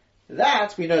progeny,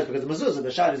 that we know is because of Mezuzah. The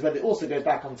Shayla is whether it also goes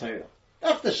back on Torah.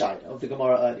 That's the Shayla of the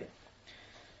Gemara earlier.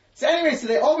 So anyway, so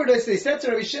they said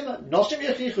to Rabbi Shimon, Noshim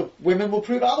Yechichu, women will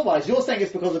prove otherwise. You're saying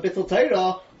it's because of Bittul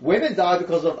Torah. Women die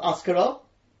because of Askara.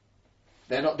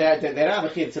 They don't have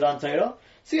a Chiv to learn Torah.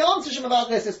 So he answers him about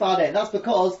this as far then. That's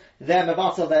because they're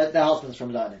Mevatel their husbands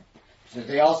from learning. So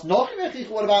they ask Noshim Yechichu,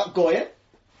 what about Goyim?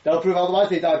 They'll prove otherwise,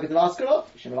 they die because of Askara.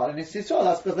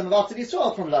 That's because they're Mevatel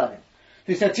Yisrael from learning.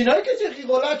 So he said, Tinokas Yechichu,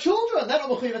 what about children? They're not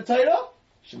Mechiv in Torah.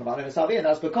 And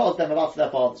that's because they're Mevatel their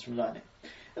fathers from learning.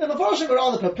 And the Mefarshim are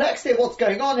rather perplexed here. What's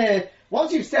going on here?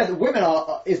 Once you've said that women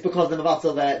is because they're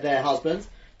mevatel their husbands,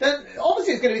 then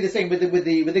obviously it's going to be the same with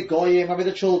the goyim and with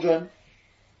the children.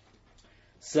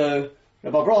 So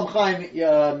Rabbi Avraham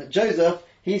Chaim Joseph,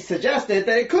 he suggested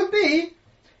that it could be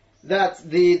that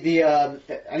the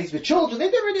at least with children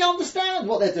they don't really understand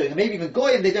what they're doing, and maybe even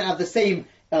goyim they don't have the same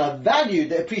value,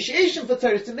 the appreciation for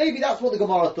Torah. So maybe that's what the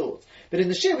Gemara thought. But in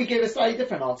the shir we gave a slightly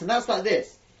different answer, and that's like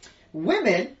this: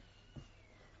 women,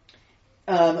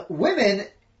 the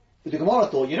Gemara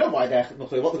thought, you know why what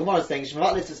the Gemara is saying, is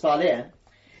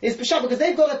because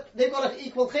they've got an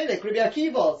equal chilek. Rabbi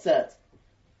Akiva said,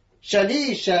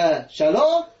 Shali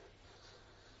Shalo,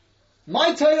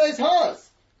 my Torah is hers.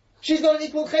 She's got an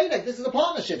equal chilek. This is a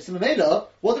partnership. So Mamela,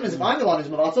 what happens if I'm the one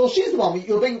who's Mavatal? She's the one.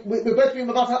 We're both being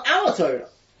Mavatal our Torah.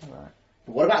 Right.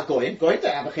 But what about Goyim? Goyim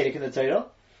don't have a chilek in the Torah.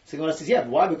 So the Gemara says, yeah,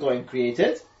 but why were Goyim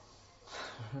created?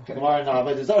 The Gemara in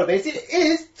Avodah Zarah basically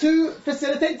is to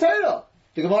facilitate Torah.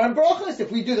 The Gemara in Brachos, if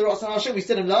we do the Rosh Hashanah, we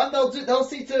sit and learn, they'll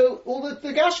see to all the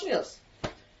Gashmias.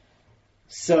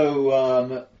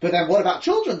 So, but then what about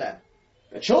children then?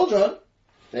 The children,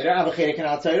 they don't have a chilek in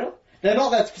our Torah. They're not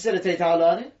there to facilitate our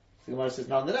learning. The Gemara says,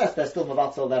 nonetheless, they're still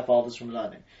mevatel their fathers from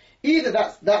learning. Either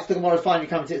that's the Gemara finally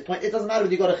coming to its point. It doesn't matter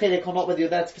whether you've got a chilek or not, whether you're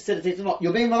there to facilitate or not.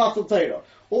 You're being mevatel Torah.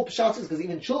 Or Peshat is because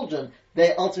even children,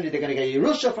 they're going to get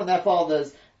Yerusha from their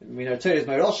fathers. We know Torah is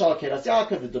Meirosha, Keras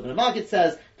Yaakov, the Dubna Maggid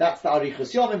says, that's the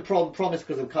Arichus Yomim promise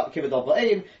because of Kibbud Av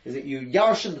Va'im, is that you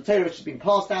Yarshin, the Torah which has been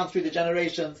passed down through the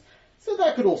generations. So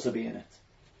that could also be in it.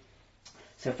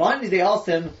 So finally they asked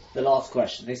him the last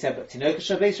question. They said, but Tinokas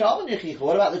Shabeis Rabban Yechichu,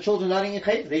 what about the children learning in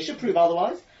Chet? They should prove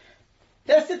otherwise.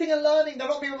 They're sitting and learning, they're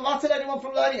not being mavatel anyone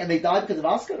from learning, and they died because of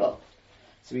Askara.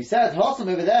 So he said, Hassam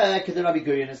over there, Kedem Rabbi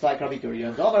Gurion, it's like Rabbi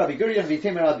Gurion. Dava Rabbi Gurion,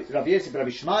 Vitim Rabbi Yosef, Rabbi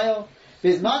Shmael.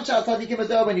 Bizman Shal Tzadikim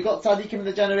Ador, when you got Tzadikim in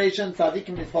the generation,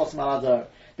 Tzadikim is Posma Ador.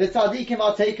 The Tzadikim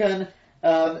are taken,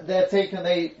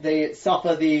 they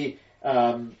suffer the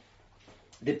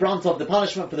the brunt of the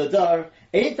punishment for the dar.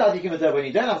 Ein tzadikim adar, when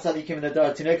you don't have tzadikim in the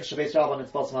dar, tineka shabeis rabban, it's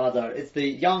bottom adar. It's the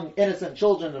young innocent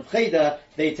children of Cheder,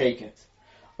 they take it.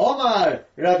 Omar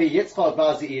Rabbi Yitzchak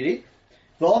Baziiri,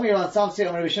 v'Omir on Samsi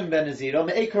Omar Rishim ben Naziro,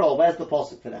 me'ekrol, where's the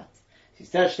posuk for that? He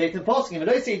said, State in posuk,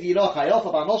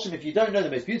 if you don't know the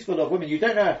most beautiful of women, you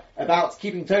don't know about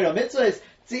keeping Torah mitzvahs,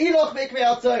 tzi'iloch mikvei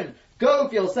atzon, go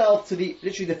for yourself to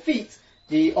literally the feet,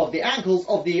 of the ankles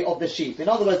of the sheep. In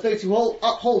other words, those who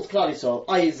uphold Klal Yisrael,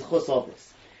 i.e. the chus of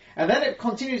this. And then it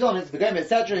continues on, it's Begom,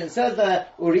 etc., and it says there,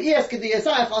 which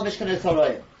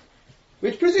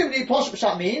presumably Posh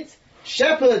Pshat means,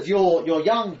 shepherd your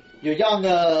young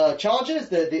charges,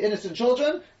 the innocent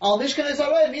children, al Mishkan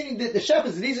Yisrael, meaning that the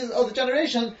shepherds, these are the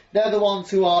generation, they're the ones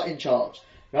who are in charge.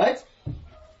 Right?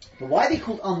 But why are they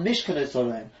called al Mishkan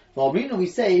Yisrael? For we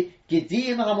say,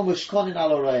 Gediyim ha'mamushkonin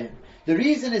al Orayim. The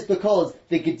reason is because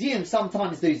the Gediyim,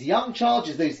 sometimes those young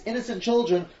charges, those innocent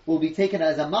children, will be taken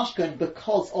as a mashkan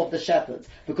because of the shepherds.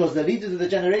 Because the leaders of the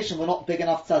generation were not big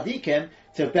enough tzaddikim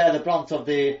to bear the brunt of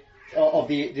the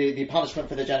punishment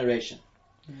for the generation.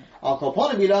 Al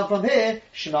Koponim, we learn from here,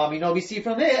 Shema Mino, we see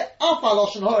from here, Afa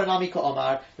Lashon Hora Nami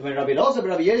Ka'omar, when Rabbi Elazar,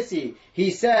 Rabbi Yossi, he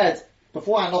said,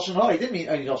 beforehand Lashon Hora, he didn't mean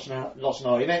only Lashon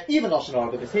Hora, he meant even Lashon Hora,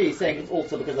 because here he's saying it's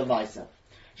also because of Maisa.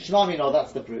 Shema Mino,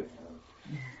 that's the proof.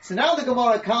 So now the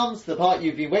Gemara comes to the part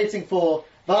you've been waiting for.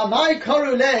 Why was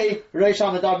Rabbi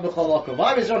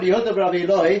Yehuda Rabbi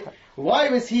Eloi? Why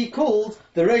was he called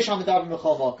the Rosh Hamadar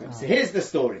B'Mechol Mokum? So here's the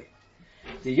story.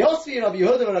 The Yosvi Rabbi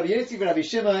Yehuda Rabbi Yossi Rabbi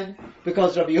Shimon,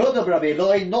 because Rabbi Yehuda Rabbi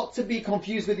Eloi, not to be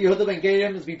confused with Yehuda ben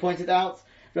Gerim, as we pointed out.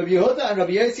 Rabbi Yehuda and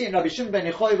Rabbi Yossi and Rabbi Shimon ben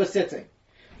Yochai were sitting.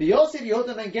 The Yosef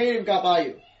Yehuda ben Gerim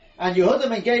Gabayu, and Yehuda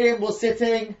ben Gerim was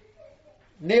sitting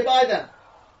nearby them.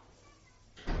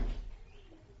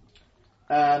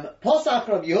 Posach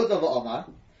Rabbi Yehuda v'Omar.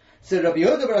 So Rabbi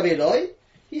Yehuda Rabbi Eloi,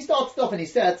 he started off and he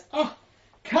said,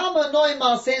 Kama noi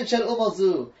ma'asein shel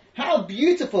umazu. How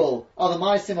beautiful are the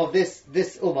ma'asim of this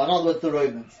ummah, in other words, the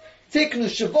Romans. Tiknu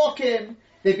shavokim,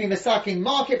 they've been massacring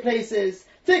marketplaces.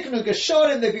 Tiknu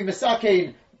geshorim, they've been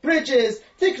massacring bridges.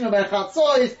 Tiknu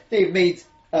merchatzois, they've made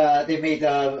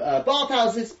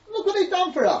bathhouses. Look what they've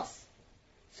done for us.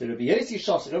 So Rabbi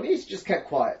Yossi just kept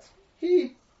quiet.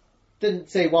 He didn't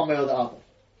say one way or the other.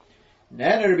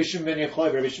 Then Rabbi Shimon ben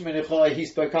Yochai, he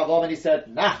spoke up and he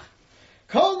said, Nach,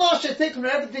 Kol Masha Tiknu,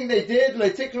 everything they did, and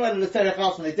they did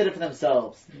it for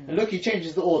themselves. And look, he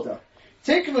changes the order.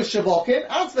 Tiknu Shavokim,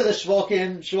 as for the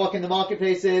Shavokim, the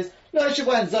marketplaces, no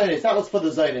Shavokim Zonis, that was for the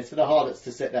Zonis, for the harlots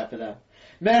to sit there for them.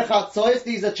 Merchatzois,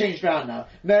 these are changed around now.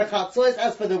 Merchatzois,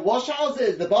 as for the wash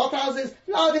houses, the bath houses,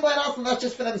 no, they won't ask them, that's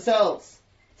just for themselves,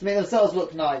 to make themselves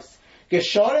look nice.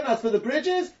 Geshorim, as for the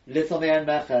bridges, little me'en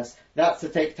meches. That's to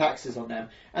take taxes on them.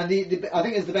 And I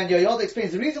think as the Ben Yoyod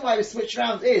explains, the reason why we switched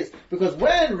around is because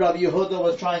when Rabbi Yehuda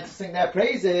was trying to sing their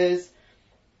praises,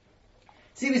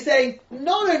 see, we're saying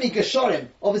not only Geshorim,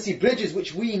 obviously bridges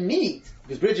which we need,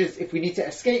 because bridges, if we need to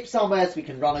escape somewhere, so we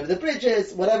can run over the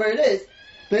bridges, whatever it is,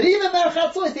 but even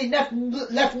Merchatzois, they left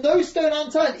no stone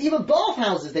unturned, even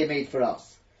bathhouses they made for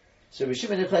us. So Rabbi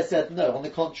Shimon ben Yochai said, no, on the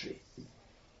contrary.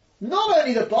 Not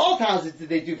only the bathhouses did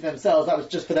they do for themselves, that was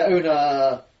just for their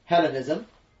own Hellenism.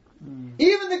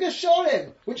 Even the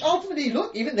Geshorim, which ultimately,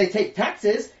 look, even they take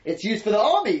taxes, it's used for the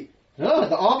army. No,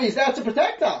 the army is there to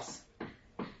protect us.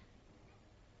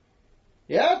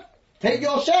 Yeah? Take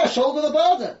your share, shoulder the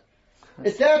burden.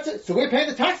 It's there so we're paying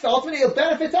the tax, ultimately it'll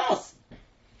benefit us.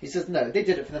 He says, no, they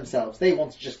did it for themselves. They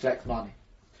want to just collect money.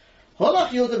 Holach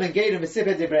Yehuda ben Gerim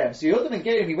v'siped Debrem. So Yehuda ben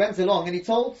Gerim, he went along and he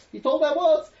told their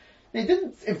words. They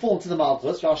didn't inform to the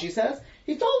Malchus, Rashi says.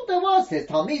 He told their words to his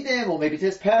Talmidim, or maybe to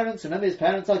his parents. Remember, his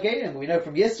parents are Gerim. We know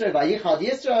from Yisro, Vayichad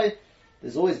Yisro,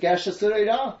 there's always Gersha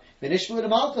Surah, Vinishvu the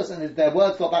Malchus, and their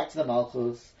words got back to the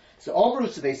Malchus. So Omru,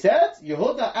 so they said,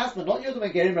 Yehuda asked, but not Yehuda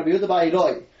ben Gerim, Rabbi Yehuda bar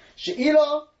Eloi.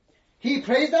 She'ila, he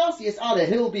praised us, yes, Allah,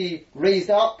 he'll be raised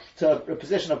up to a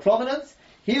position of prominence.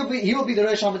 He will be the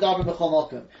Rosh Hamadar B'Mechol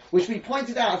Mokum, which we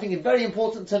pointed out, I think is very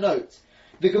important to note.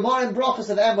 The Gemara in Brachos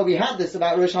at the end, where we had this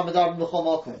about Rosh Hamadar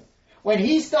B'Mechol Mokum. When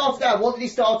he started out, what did he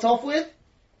start off with?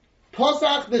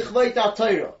 Posach b'chveit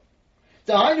ha'Torah.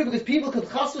 Because people could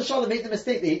chas v'shalom make the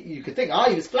mistake. You could think,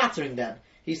 he was flattering them.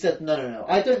 He said, no.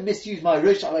 I don't misuse my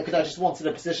Rosh because I just wanted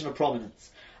a position of prominence.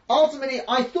 Ultimately,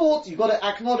 I thought you've got to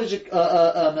acknowledge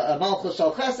a Malchus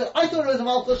Shal Chesed. I thought it was a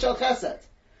Malchus Shal Chesed.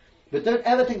 But don't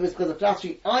ever think it was because of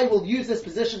flattery. I will use this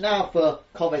position now for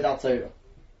Koved HaTorah.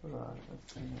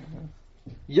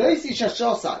 Yossi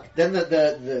Shashosak. Then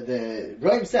the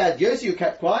Rome said, Yossi, you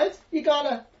kept quiet, you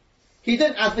gotta. He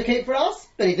didn't advocate for us,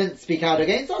 but he didn't speak out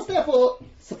against us, therefore,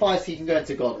 suffice he can go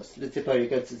into Goddess. L'Tzipori,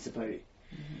 go to Tzipori.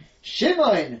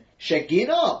 Shimon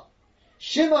Shegina.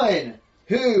 Shimon,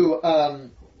 who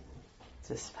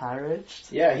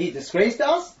disparaged. Yeah, he disgraced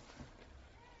us.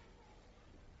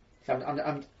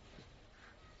 I'm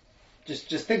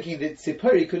just thinking that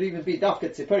Tzipori could even be Dafka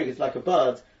Tzipori. It's like a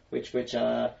bird which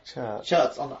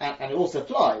chirps on, and it also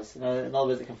flies. In other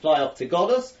words, it can fly up to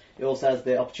Goddess. It also has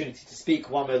the opportunity to speak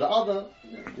one way or the other.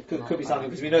 It could be something,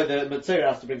 because we know the Mitzvah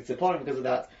has to bring Tziporim because of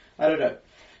that. I don't know.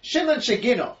 Shimon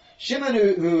Shegino. Shimon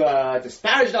who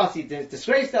disparaged us, he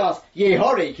disgraced us,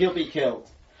 Yehorik, he'll be killed.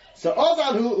 So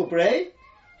Ozalhu Ubrei,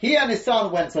 he and his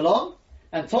son went along,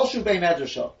 and Toshu Bei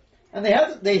Medrasha. And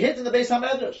they hid in the Beis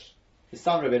HaMedrash. His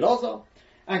son Rabbi Lozo.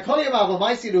 And Kol Yom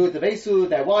Avomaisilu Devesu,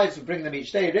 their wives would bring them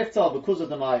each day, Rifta, because of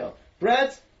the Maya,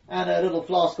 bread, and a little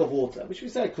flask of water, which we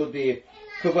said could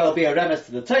well be a remes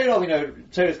to the Torah. We know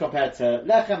Torah is compared to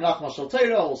Lechem, Lachma Shel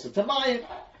Torah, also to Mayim.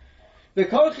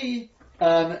 V'korchi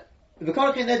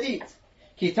Nedit.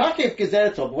 Ki Takif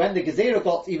Gezertov, when the Gezerah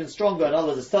got even stronger, in other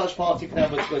words, the search party for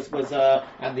them was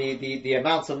and the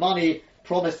amounts of money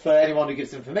promised for anyone who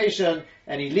gives information,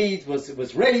 any lead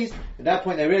was raised. At that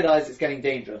point they realized it's getting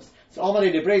dangerous. So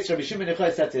Amalei Debrace, Rabbi Shimon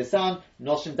Yochai said to his son,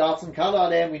 Noshin Datzen Kala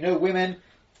Aleim, we know women,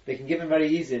 they can give him very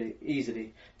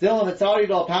easily. Dilma Mitzari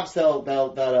Law, perhaps they'll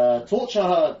torture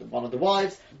her, one of the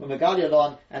wives,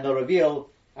 Magalia and they'll reveal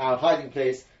our hiding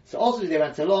place. So also they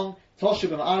went along,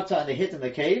 Toshub and Arta, and they hid in the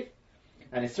cave.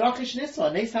 And Israchish Nisa,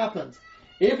 and this happened.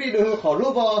 Ibri Luhu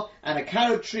Charuba, and a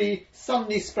carob tree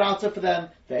suddenly sprouted for them,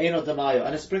 the Eino Damayo,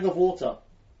 and a spring of water.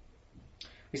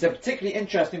 We said particularly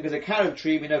interesting because a carob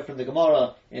tree, we know from the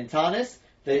Gemara in Tanis,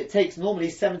 that it takes normally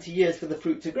 70 years for the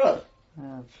fruit to grow.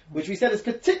 Which we said is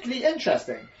particularly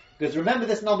interesting, because remember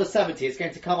this number 70, it's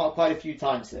going to come up quite a few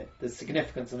times here. There's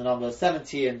significance in the number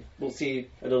 70, and we'll see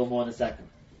a little more in a second.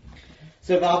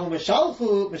 So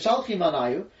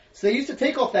so they used to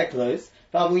take off their clothes,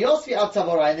 and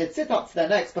they'd sit up to their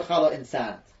necks in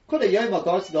sand. So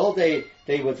the whole day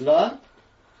they would learn.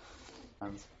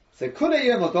 So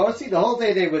the whole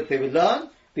day they would learn.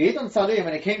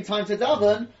 When it came time to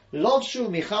daven, Lovshu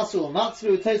Michasu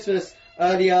Matzlu Tosfos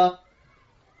earlier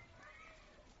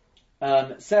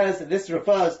says, and this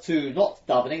refers to not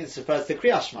davening, this refers to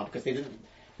Kriyas Shema, because they didn't.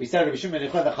 We said Rabbi Shimon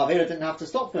Yochai the Chavera didn't have to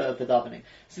stop for davening.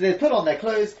 So they'd put on their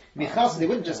clothes, Michasu, they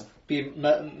wouldn't just be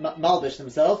malbish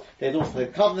themselves, they'd also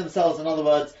cover themselves. In other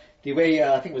words, the way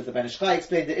I think it was the Ben Ish Chai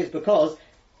explained it is because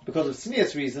of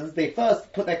smius reasons, they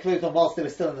first put their clothes on whilst they were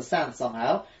still in the sand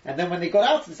somehow, and then when they got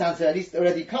out of the sand, so at least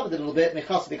already covered a little bit,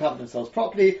 Michasu, they covered themselves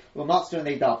properly, or Matzah, and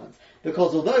they davened.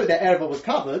 Because although their erva was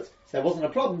covered, so there wasn't a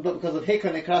problem, but because of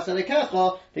Hikra Nikras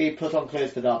Elekecha, they put on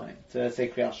clothes for davening, to say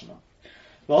Kriyas Shema.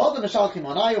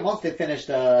 Once they finished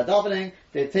davening,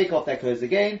 they'd take off their clothes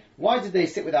again. Why did they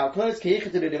sit without clothes? In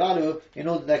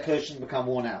order that their clothes shouldn't become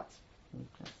worn out.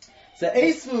 So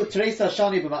Esvu Teresa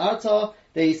Shani B'Ma'arta,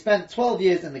 they spent 12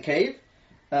 years in the cave.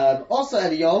 Also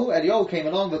Eliyahu came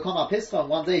along, V'kom Apischa, and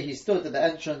one day he stood at the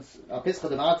entrance, Apischa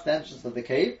D'Ma'arta, the entrance of the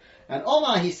cave, and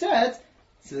Omar, he said,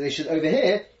 so they should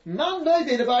overhear, Man no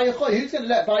de Bar Yochai, who's going to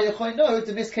let Bar Yochai know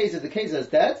to miss Kezer, the Kezer is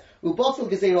dead, Ubotel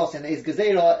Gezeiros, and his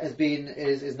Gezerah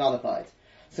is nullified.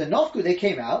 So Nofku, they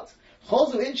came out,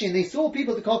 Chozu Inchi, and they saw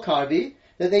people to call Karvi,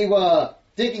 that they were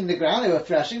digging the ground, they were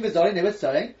threshing, Vizorin, they were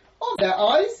sowing, on their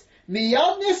eyes,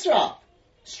 Miyad Nisra,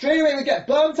 straight away would get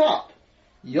burnt up.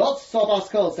 Yot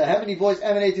Sobaskol, so heavenly voice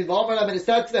emanated from Abraham, and it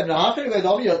said to them,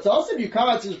 you come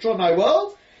out to destroy my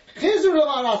world,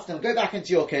 go back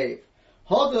into your cave.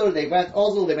 Hodor, they went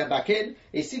back in.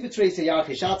 And they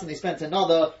spent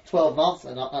another 12 months,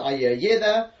 a year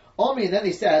there. Omri, and then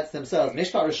they said to themselves,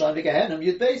 Mishpat Rishon Gehenim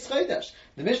Yud Beis Chodesh.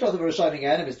 The Mishpat of Rishon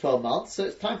Gehenim is 12 months, so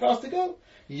it's time for us to go.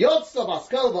 Yotzo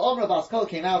Baskol, the Omra Baskol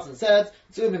came out and said,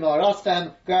 Tzumim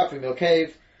Araschem, go out from your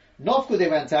cave. Nofku, they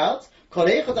went out.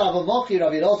 Wherever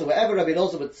Rabbi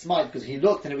Loza would smite, because he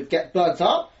looked and it would get burnt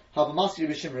up,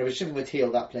 Rabbi Shimon would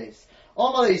heal that place.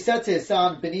 Omar, he said to his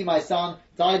son, Beni, my son,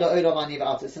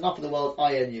 it's enough of the world,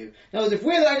 I and you. In other words, if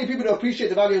we're the only people who appreciate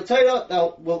the value of Torah,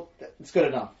 well, it's good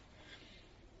enough.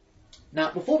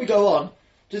 Now, before we go on,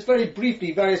 just very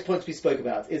briefly, various points we spoke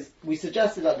about, is we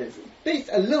suggested like this, based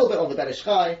a little bit on the Ben Ish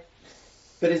Chai,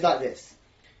 but it's like this.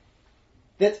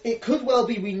 That it could well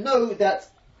be, we know that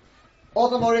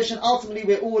Adam Orishan, ultimately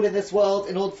we're all in this world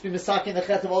in order to be Misakin the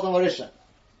Chet of Adam Orishan.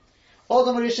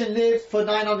 Adam Orishan lived for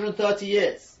 930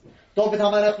 years. David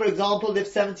HaMelech, for example, lived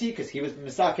 70 because he was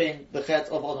misaking the chet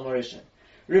of Adam Orishan.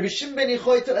 Rabbi Shimon ben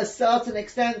Yochai, to a certain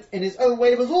extent, in his own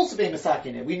way, was also being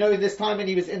misaking it. We know in this time when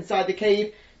he was inside the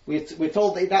cave, we're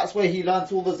told that that's where he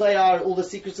learnt all the Zayar, all the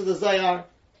secrets of the Zayar.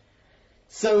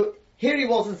 So here he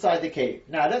was inside the cave.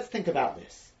 Now let's think about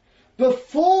this.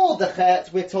 Before the Chet,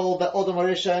 we're told that Odom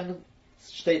Harishon,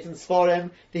 states in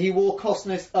Sforim, that he wore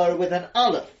Kosnus Ur with an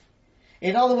Aleph.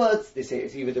 In other words, they say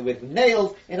it's either with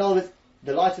nails, in other words,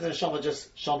 the light of the Neshama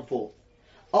just shone forth.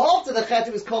 After the Chet,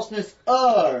 it was Kosnus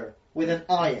Ur with an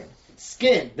Ayin.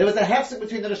 Skin. There was a hefsek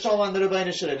between the Neshama and the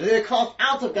Rebbeinu Shalom. They were cast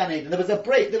out of Gan Eden. There was a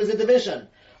break, there was a division.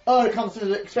 Comes from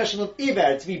the expression of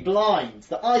Iver, to be blind.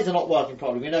 The eyes are not working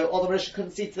properly. We know Odom Harishon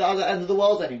couldn't see to the other end of the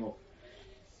world anymore.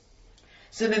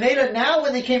 So Memela, now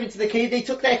when they came into the cave, they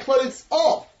took their clothes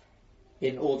off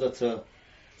in order to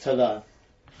learn.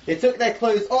 They took their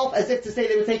clothes off as if to say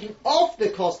they were taking off the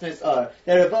Kosnus Ur.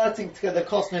 They're reverting to the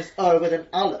Kosnus Ur with an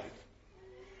Aleph.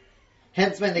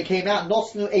 Hence when they came out,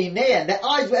 Nosnu Einean, their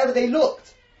eyes wherever they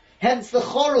looked. Hence the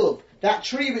Choruv, that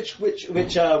tree which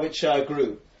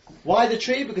grew. Why the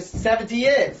tree? Because 70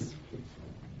 years.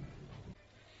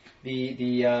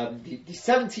 The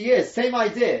 70 years, same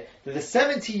idea. That the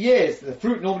 70 years that the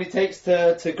fruit normally takes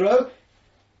to grow,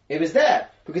 it was there.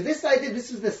 Because this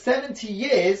was the 70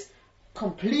 years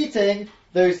completing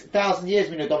those 1,000 years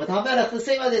we know. David HaMelech, the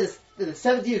same idea, the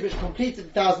 70 years which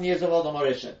completed the 1,000 years of Odom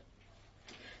Harishon.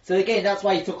 So again, that's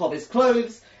why he took off his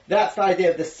clothes. That's the idea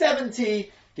of the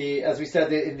 70. As we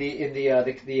said in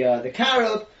the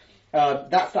Karab.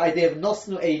 That's the idea of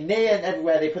Nosnu Einei, and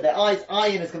everywhere they put their eyes.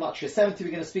 Ayin is Gematria 70. We're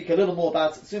going to speak a little more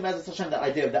about soon as Hashem, the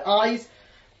idea of the eyes.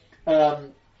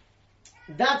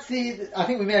 That's I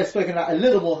think we may have spoken about a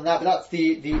little more than that, but that's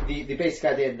the basic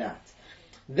idea in that.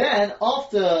 Then,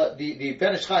 after the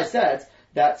Ben Ish Chai said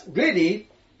that really,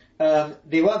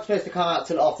 they weren't supposed to come out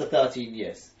till after 13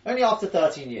 years. Only after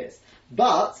 13 years.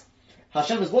 But,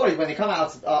 Hashem was worried when they come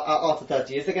out after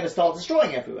 30 years, they're going to start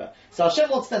destroying everywhere. So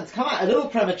Hashem wants them to come out a little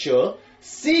premature,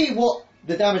 see what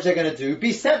the damage they're going to do,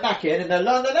 be sent back in, and they'll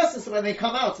learn their lesson. So when they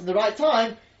come out in the right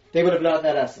time, they would have learned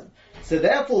their lesson. So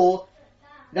therefore,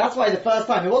 that's why the first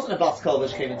time it wasn't a Bas Kol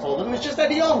which came and told them, it was just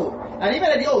Eliyahu. And even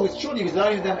Eliyahu, which surely was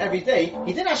learning them every day,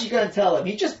 he didn't actually go and tell them.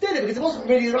 He just did it because it wasn't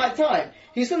really the right time.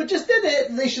 He sort of just did it,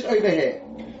 and they should overhear.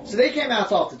 So they came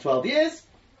out after 12 years.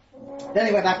 Then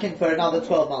they went back in for another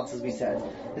 12 months, as we said.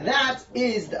 That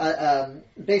is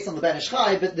based on the Ben Ish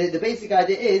Chai, but the basic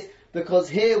idea is because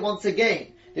here, once again,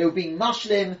 they were being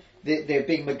mashlim, they're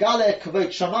being megale, kavod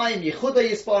shamayim, yichuda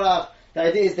yisparach. The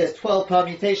idea is there's 12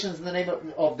 permutations in the name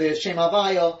of the Shem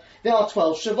Havaya. There are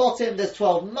 12 Shavotim, there's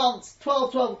 12 months,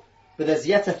 12. But there's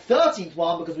yet a 13th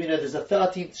one, because we know there's a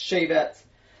 13th Shevet.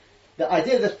 The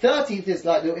idea of the 13th is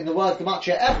like in the word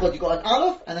Gematria Echad, you've got an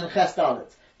Aleph and then Ches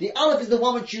Dalet. The Aleph is the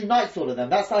one which unites all of them.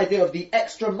 That's the idea of the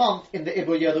extra month in the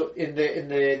Ibur Yor, in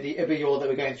the Ibur Yor that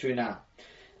we're going through now.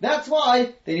 That's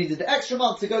why they needed the extra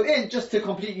month to go in just to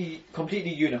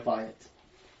completely unify it.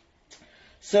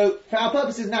 So for our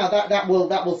purposes now, that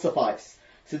will suffice.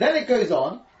 So then it goes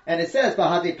on and it says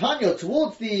Bahadi Panyo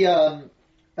towards the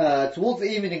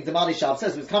evening. The Mali Shabbos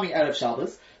says it was coming Erev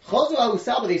Shabbos. Chozu Ahu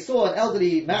Saba, they saw an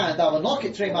elderly man that was not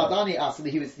Trei Madani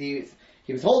Asli.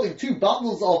 He was holding 2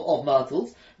 bundles of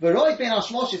myrtles. V'roi ben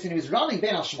Hashmoshes, and he was running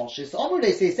ben Hashmoshes. So Amru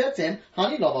they said to him,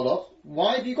 Hani Lomaloch,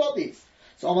 why have you got these?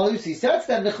 So Amalusi said to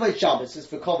them, L'chvei Shabbos, is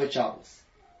for Kovod Shabbos.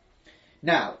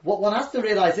 Now, what one has to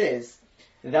realize is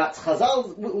that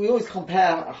Chazal, we always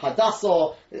compare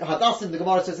Hadassim, the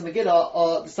Gemara says in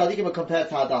Megillah, the Tzaddikim are compared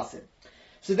to Hadassim.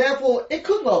 So therefore, it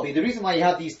could well be, the reason why you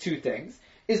have these 2 things,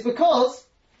 is because,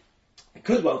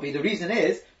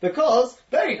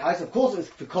 very nice, of course it was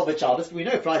for Kovod Shabbos, but we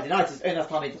know Friday night is Onas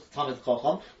Tamid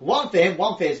Chacham, one for him,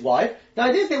 one for his wife. The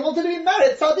idea is they wanted to be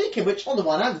married Tzaddikim, which on the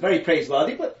one hand is very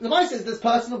praiseworthy, but the mice is there's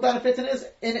personal benefit in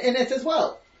it as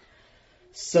well.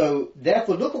 So,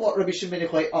 therefore, look at what Rabbi Shimon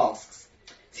Yochai asks.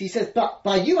 So he says, but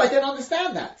by you I don't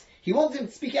understand that. He wanted him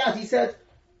to speak out, he said,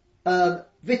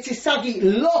 V'tisagi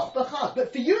loch b'chad,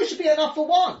 but for you it should be enough for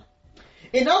one.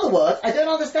 In other words, I don't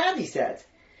understand, he said.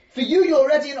 For you, you're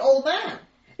already an old man.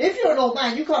 If you're an old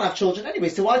man, you can't have children anyway,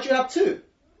 so why do you have 2?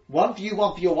 One for you,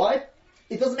 one for your wife?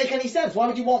 It doesn't make any sense. Why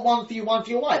would you want one for you, one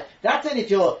for your wife? That's only if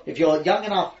you're young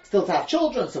enough still to have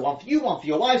children, so one for you, one for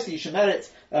your wife, so you should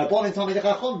merit born in Talmidei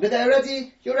Chacham, but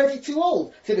you're already too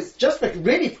old. So if it's just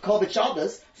really for Kovod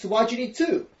Shabbos, so why do you need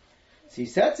 2? So he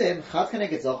said to him, Chad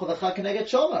keneged Zochar, Chad keneged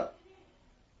Shomer.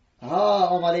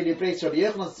 Rabbi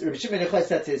Shimon Yochai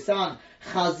said to his son,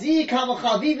 Chazi kama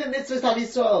chavivim mitzvahs av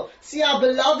Yisrael. See how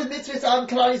beloved mitzvahs are in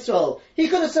Klal Yisrael. He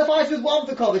could have sufficed with 1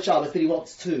 for Kovod Shabbos, but he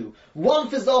wants 2. 1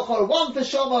 for Zochar, 1 for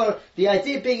Shomer. The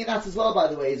idea being in that as well, by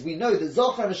the way, is we know that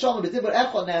Zochar and Shomer b'dibur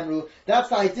echad nemru. That's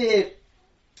the idea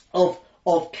of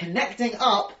connecting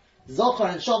up. Zochar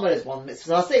and Shomer is one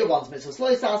mitzvah aseh, one's mitzvah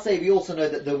slois aseh. We also know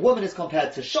that the woman is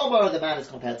compared to Shomer, the man is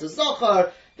compared to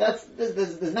Zochar.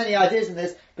 There's many ideas in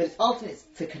this, but it's ultimately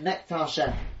to connect to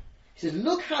Hashem. He says,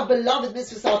 look how beloved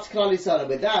mitzvahs are to Klal Yisrael. And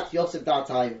with that, Yosef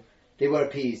Datayim, they were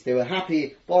appeased. They were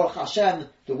happy. Baruch Hashem,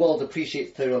 the world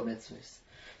appreciates Torah mitzvahs.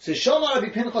 So Shomar Rabbi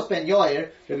Pinchas ben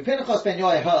Yair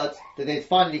heard that they'd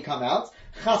finally come out.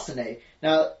 Chasane.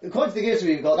 Now, according to the Gersa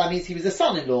we've got, that means he was the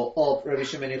son-in-law of Rabbi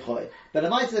Shimon Yochai. But the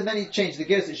might have many changed the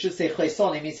Gersa. It should say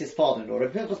Chayson, means his father-in-law.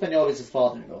 Rabbi Pinchas ben Yair is his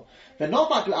father-in-law. But not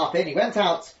Makl Apen, he went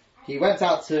out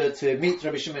to meet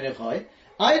Rabbi Shimon Yochai.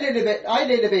 And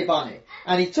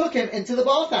he took him into the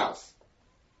bathhouse.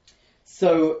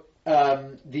 So,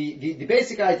 the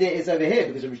basic idea is over here,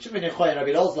 because Rabbi Shimon Yochai and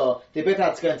Rabbi Elazar, they both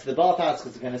had to go into the bathhouse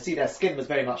because they're going to see their skin was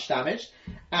very much damaged,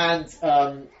 and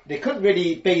they couldn't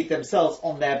really bathe themselves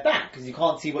on their back because you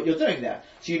can't see what you're doing there.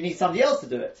 So you need somebody else to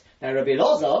do it. Now Rabbi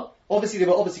Elazar, obviously at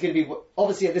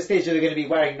this stage they were going to be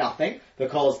wearing nothing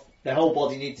because their whole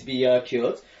body needed to be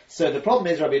cured. So the problem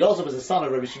is Rabbi Elazar was the son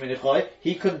of Rabbi Shimon Yochai.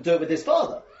 He couldn't do it with his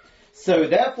father. So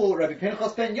therefore Rabbi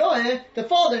Pinchas ben Yair, the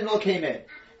father-in-law, came in.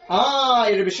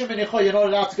 Rabbi Shimon Yochai, you're not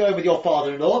allowed to go in with your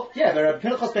father-in-law. Yeah, but Rabbi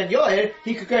Pinchas ben Yair,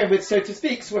 he could go in with, so to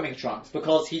speak, swimming trunks,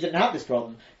 because he didn't have this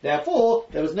problem. Therefore,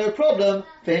 there was no problem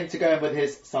for him to go in with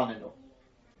his son-in-law.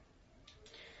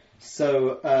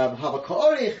 So,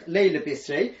 so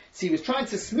he was trying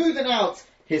to smoothen out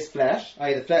his flesh,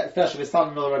 i.e. the flesh of his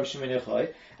son-in-law, Rabbi Shimon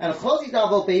Yochai, and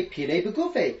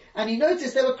he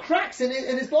noticed there were cracks in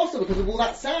his bottle because of all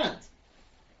that sand.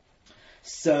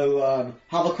 So,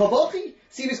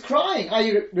 he was crying.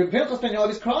 Rabbi Pinchas ben Yair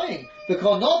was crying.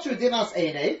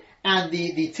 And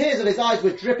the tears of his eyes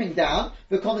were dripping down.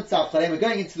 They were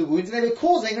going into the wounds, and they were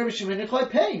causing Rabbi Shimon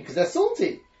Yochai pain because they're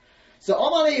salty. So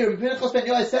Rabbi Pinchas ben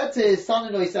Yair said to his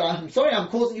son-in-law, he said, I'm sorry, I'm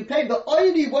causing you pain, but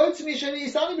woe to me,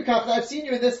 that I've seen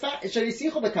you in this fact,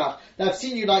 that I've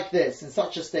seen you like this, in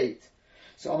such a state.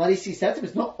 So Amalisi said to him,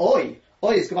 it's not oi.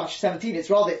 Oi is Gematria 17, it's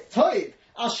rather toiv.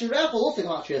 Asherecha also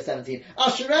Gematria 17.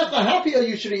 Asherecha, happy are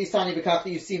you, Shari Isani B'kach,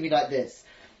 that you see me like this.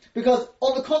 Because,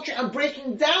 on the contrary, I'm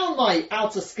breaking down my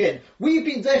outer skin. We've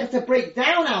been able to break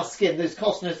down our skin, those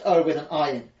kosnos with an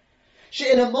iron.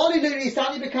 Because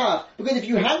if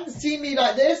you hadn't seen me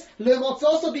like this, you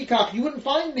wouldn't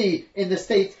find me in the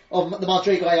state of the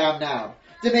Madrigal I am now.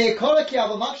 Because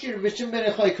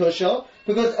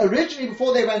originally,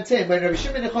 before they went in, when Rabbi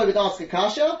Shimon Yochai would ask a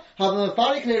kasha,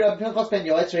 Rabbi Pinchas ben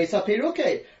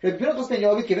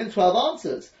Yair would give him 12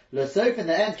 answers. L'sof in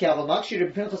the end, Rabbi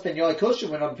Pinchas ben Yair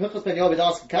when Rabbi Pinchas ben Yair would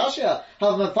ask a kasha,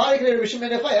 Rabbi Shimon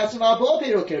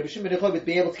Yochai would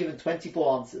be able to give him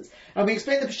 24 answers. And we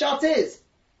explain the Peshat is,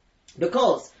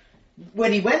 because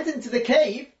when he went into the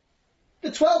cave,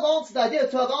 the 12 answers, the idea of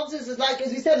 12 answers is like,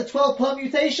 as we said, the 12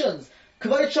 permutations.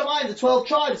 Kavod Shamayim, the 12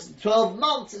 tribes, 12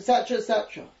 months, etc.,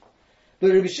 etc. But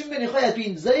Rabbi Shimon ben Yochai had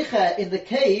been zeicher in the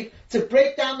cave to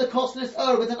break down the kosnos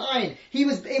with an ayin. He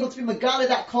was able to be megala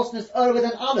that kosnos with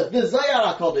an aleph, the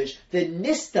Zohar HaKodesh, the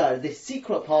nistar, the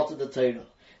secret part of the Torah.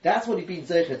 That's what he'd been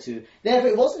zeicher to. Therefore,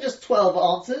 it wasn't just 12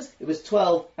 answers, it was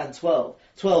 12 and 12.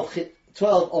 12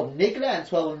 of Nigla and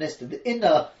 12 of Nistar, the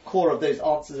inner core of those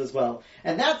answers as well.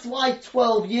 And that's why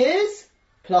 12 years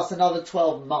plus another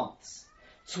 12 months.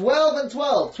 12 and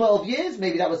 12. 12 years,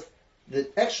 maybe that was, the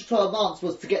extra 12 months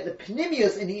was to get the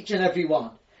pnimius in each and every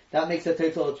one. That makes a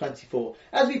total of 24.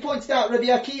 As we pointed out, Rabbi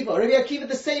Akiva,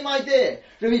 the same idea.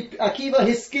 Rabbi Akiva,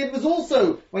 his skin was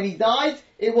also, when he died,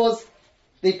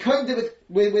 they combed it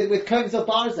with combs of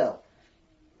barzel.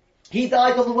 He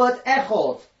died on the word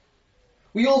echod.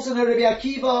 We also know Rabbi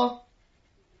Akiva.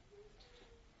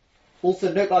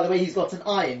 Also note, by the way, he's got an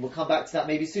ayin. We'll come back to that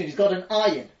maybe soon. He's got an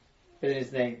ayin in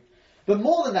his name. But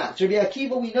more than that, Rabbi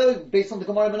Akiva, we know, based on the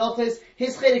Gemara Menachos,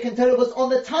 his chelik in Torah was on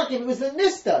the takim. It was the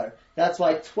nistar. That's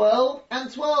why 12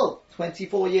 and 12,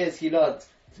 24 years he learned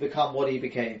to become what he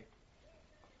became.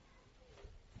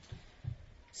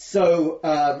 So,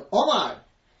 Omar.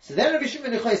 So then Rabbi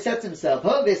Shimon Yochai said to himself,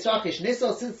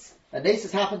 since a nes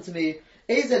has happened to me,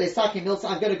 I'm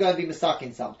going to go and be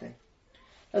misakin something.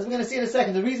 As we're going to see in a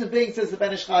second, the reason being, says the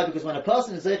Ben Ish Chai, because when a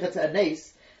person is zeicher to a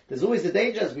nes, there's always the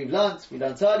danger, as we learned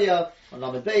earlier on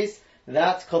Lamed Beis,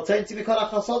 that Chotzenti Mikol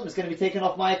HaChasodim is going to be taken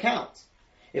off my account.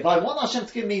 If I want Hashem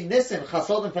to give me Nisim,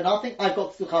 Chasodim for nothing, I've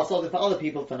got to do Chasodim for other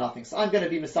people for nothing. So I'm going to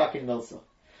be Misakin Milsa.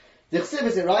 The Chsiv,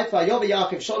 is it right? Vayov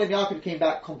Yaakov, Sholim Yaakov came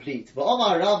back complete. But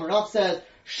Omar Rav said,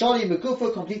 Sholim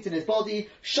Megufa, complete in his body,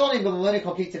 Sholim B'Mamoni,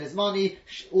 complete in his money,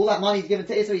 all that money is given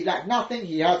to Israel, he lacked nothing,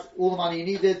 he had all the money he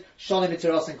needed, Sholim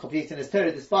Mitirasin, complete in his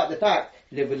Torah, despite the fact,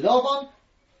 live with Lovan,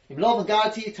 Imlov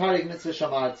Garti, Tarig Mitzvah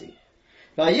Shamarti.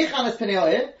 Vayichan as Pnei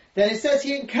Oir, then it says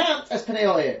he encamped as Pnei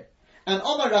Oir. And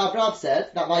Omar Rav said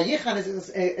that Vayichan is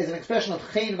an expression of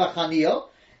Chen Vachanio,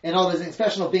 in other words, an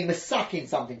expression of being misaking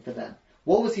something for them.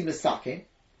 What was he misaking?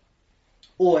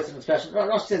 or it's an expression.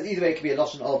 Rashi says either way it could be a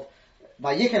lashon of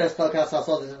Vayichan es Kalkas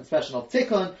Hasod is an expression of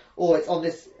tikkun, or it's on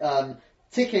this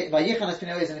tikkun. Vayichan es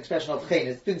Pinoi is an expression of chen.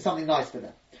 It's doing something nice for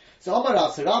them. So Omar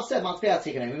Rav, so Rav said matbea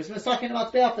tikkun. He was misakin a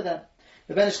matbea for them.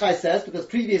 The Ben Ish Chai says because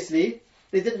previously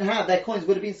they didn't have, their coins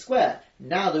would have been square.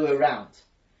 Now they were round.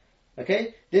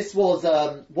 Okay, this was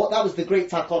that was the great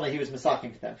takona he was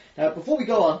misakin for them. Now before we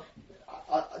go on,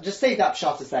 just save that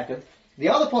pshat a second. The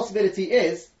other possibility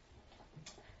is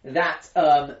that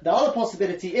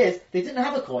they didn't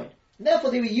have a coin.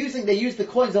 Therefore, they used the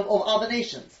coins of other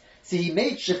nations. So he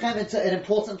made Shechem into an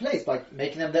important place by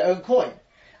making them their own coin.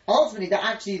 Ultimately, that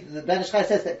actually, the Ben Ish Chai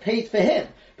says that paid for him.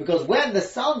 Because when the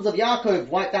sons of Yaakov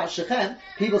wiped out Shechem,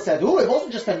 people said, oh, it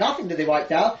wasn't just a nothing that they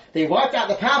wiped out the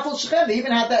powerful Shechem, they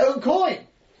even had their own coin.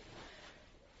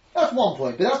 That's one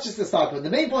point, but that's just the side point. The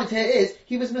main point here is,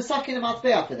 he was Mesakin a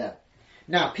Matbeah for them.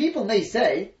 Now, people may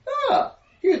say,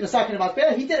 he was Mesakin a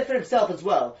Matbeah, he did it for himself as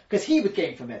well, because he would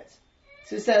gain from it.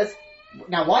 So it says,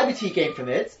 now why would he gain from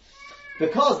it?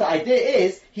 Because the idea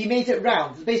is, he made it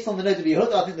round. Based on the note of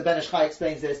Yehuda, I think the Ben Ish Chai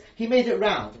explains this. He made it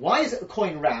round. Why is a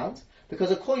coin round?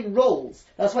 Because a coin rolls.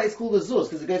 That's why it's called a zuz,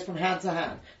 because it goes from hand to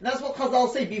hand. And that's what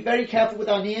Chazal say, be very careful with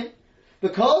aniyim,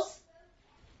 because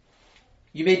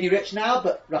you may be rich now,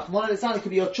 but Rahman al-Islam, it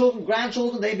could be your children,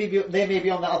 grandchildren, they may be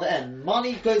on the other end.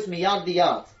 Money goes miyad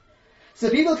liyad. So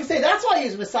people can say, that's why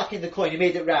he was masaking the coin, he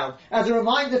made it round. As a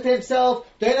reminder to himself,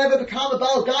 don't ever become a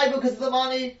Baal Gaiva because of the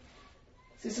money.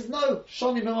 So he says, no,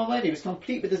 Shoni Mimamoni, he was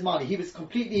complete with his money. He was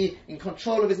completely in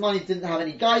control of his money, didn't have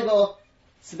any Gaiva.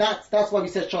 So that's why we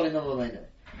said Shoni Mimamoni.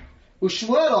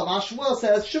 Shmuel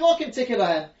says, Shemokim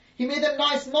Tikelahem. He made them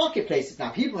nice marketplaces. Now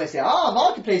people may say,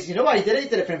 marketplaces, you know why he did it? He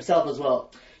did it for himself as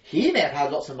well. He may have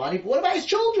had lots of money, but what about his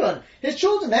children? His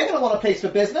children, they're going to want a place for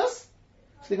business.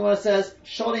 So the Gemara says,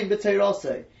 Sholim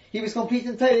b'teirase. He was complete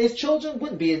in Torah. His children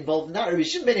wouldn't be involved in that. Rabbi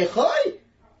Shimon ben Yochai,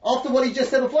 after what he just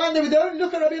said before, and they would only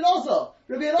look at Rabbi Elazar.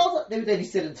 They would only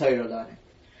sit in Torah learning.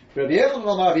 Rabbi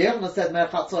Yochanan said,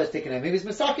 Merchatzah is taking him. He was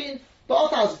Mesakin, but all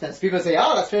thousands of them. So people say,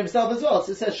 that's for himself as well.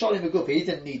 So it says, Sholim b'gufi. He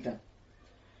didn't need them.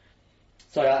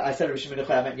 Sorry, I said Rabbi Shimon ben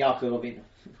Yochai, I meant Yaakov Avinu.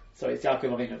 Sorry, it's Yaakov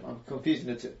Avinu. I'm confusing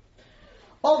the two.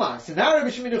 Omar, so now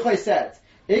Rabbi Shimon ben Yochai said,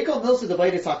 he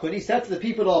said to the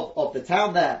people of the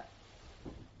town there,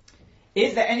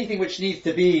 is there anything which needs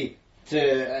to be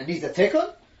needs a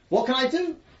tikkun? What can I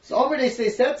do? So Omar they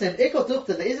said to him,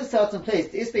 there is a certain place,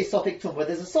 there is a Sophic Tumah, where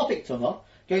there's a Sophic Tumah,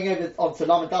 going over onto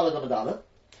Lamadala,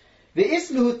 the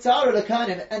Islu Tzara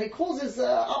Lakanim, and it causes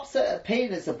upset,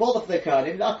 pain, it's a bother for the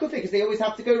Kanim, because they always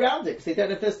have to go around it, because they don't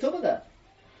know if there's Tumah there.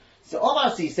 So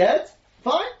Omar said,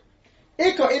 fine.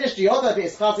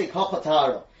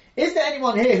 Is there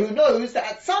anyone here who knows that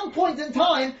at some point in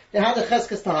time they had a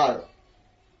cheskas tahara?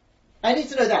 I need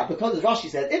to know that because, as Rashi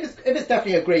said, if it's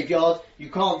definitely a graveyard, you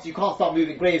can't start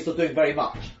moving graves or doing very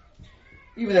much.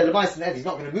 Even though the mice and the end, he's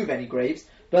not going to move any graves,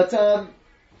 but fine.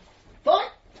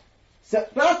 So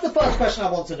but that's the first question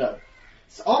I want to know.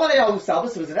 So Amalei Abu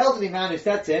Sabas was an elderly man who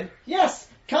said to him, "Yes,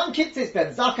 come Kittis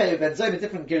ben Zakkai ben Zoma,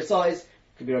 different girsais,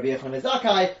 could be Rabbi Yochanan ben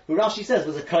Zakkai, who Rashi says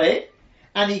was a kohen."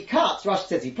 And he cuts, Rashi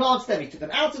says he plants them, he took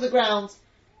them out of the ground.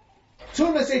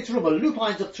 Truma say Truma,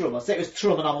 lupines of Truma. So it was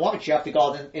Truma number one, which you have to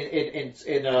guard in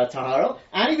Tahara.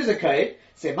 And he was a kohen.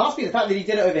 So it must be the fact that he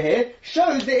did it over here,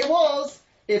 shows that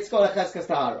it's got a Cheskas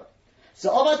Tahara.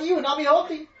 So Avad you, Nami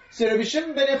Hochi. So Rabbi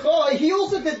Shimon ben Yochai, he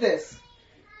also did this.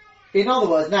 In other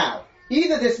words, now,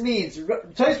 either this means,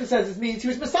 Tosfos says this means he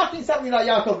was masaking something like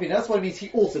Yaakov Avinu, that's what it means he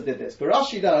also did this. But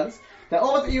Rashi learns that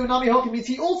Avad you, Nami Hochi means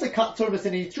he also cut Turmas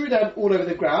and he threw them all over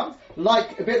the ground,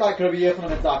 a bit like Rabbi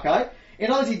Yochanan and Zakkai. In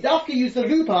other words, he dafka used the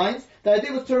lupines. The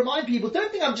idea was to remind people,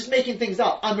 don't think I'm just making things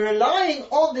up. I'm relying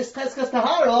on this Cheskas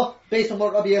Tahara based on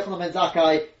what Rabbi Yochanan and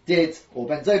Zakkai did, or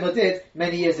Ben Zoma did,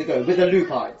 many years ago, with the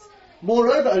lupines.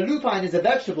 Moreover, a lupine is a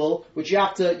vegetable which you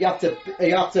have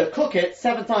to cook it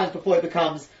 7 times before it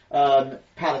becomes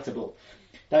palatable.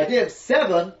 The idea of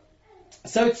 7,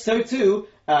 so too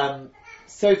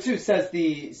says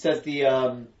the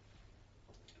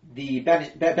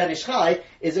Ben Ish Chai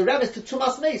is a reference to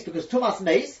Tumas Meis, because Tumas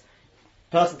Meis,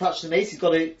 person touched the mace, he's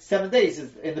got 7 days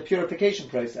in the purification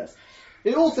process.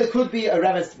 It also could be a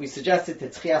reference, we suggested, to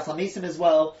Tchias HaMesim as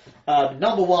well.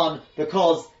 Number one,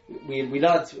 because we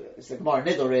learned, it's the Gemara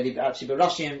Nidl really, but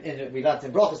Rashi we learned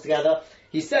in Brachos together.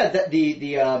 He said that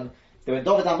when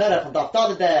David HaMelech and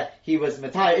Dafdalad there, he was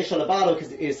Mataya Ishal Abalo,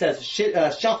 because it says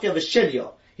Shafia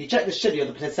V'Shilyo. He checked the shilya,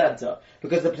 the placenta,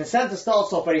 because the placenta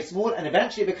starts off very small and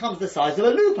eventually it becomes the size of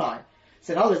a lupine.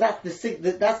 So in other words, that's the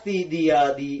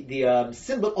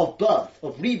symbol of birth,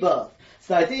 of rebirth.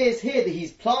 So the idea is here that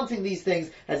he's planting these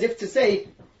things as if to say,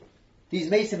 these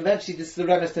Mesim, eventually this is the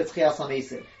remes to Tchias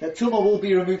HaMesim, that Tumah will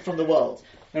be removed from the world.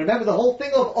 And remember, the whole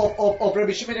thing of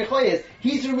Rabbi Shimon Yochai is,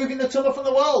 he's removing the Tumah from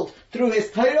the world. Through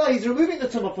his Torah, he's removing the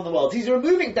Tumah from the world. He's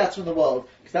removing death from the world,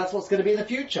 because that's what's going to be in the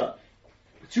future.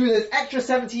 Through those extra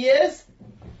 70 years,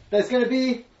 there's going to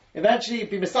be, eventually,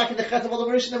 be Masak in the Chet of all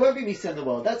the Marishan, there won't be Misa in the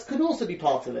world. That could also be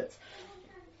part of it.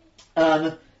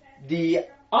 The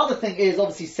other thing is,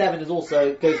 obviously, 7 is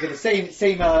also, goes with the same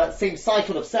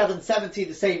cycle of 7, 70,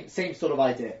 the same sort of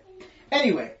idea.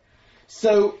 Anyway,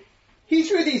 so, he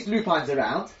threw these lupines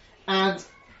around, and,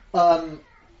 wherever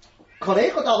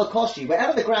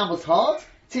the ground was hard,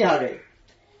 Tihare.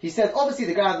 He said, obviously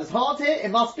the ground is hard here, it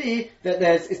must be that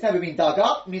it's never been dug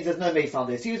up, it means there's no mace on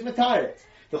this. He was matarit.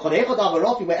 The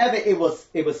wherever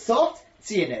it was soft,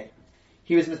 Tzine.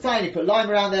 He was matarit, he put lime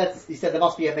around there, he said there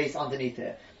must be a mace underneath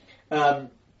it.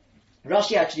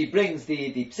 Rashi actually brings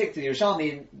the psik to the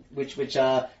Yerushalmi, which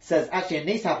says actually a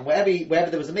mace happened, wherever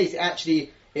there was a mace,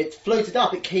 it floated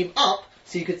up, it came up,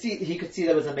 so he could see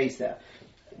there was a mace there.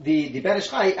 The Ben Ish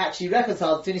Chai actually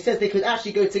reconciled it, and he says they could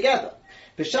actually go together.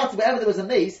 B'shat, wherever there was a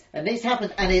mace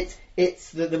happened, and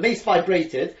the mace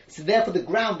vibrated, so therefore the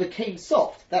ground became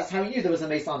soft. That's how he knew there was a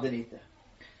mace underneath there.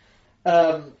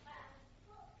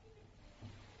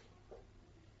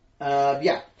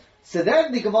 So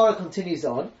then the Gemara continues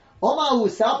on. Omar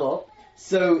Sabo.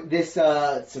 So this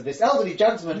elderly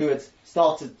gentleman who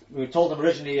told them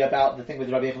originally about the thing with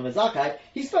Rabbi Yochanan ben Zakkai,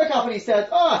 he spoke up and he said,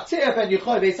 Tir ben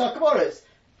Yochai beis HaKavoros.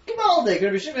 Givaldik,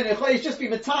 Rabbi Shimon Yochai has just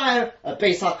been Matayr, a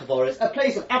beis HaKavoros, a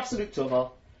place of absolute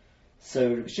tumah. So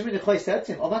Rabbi Shimon Yochai said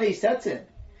to him, Omani said to him,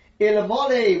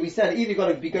 Ilamale, we said either you've got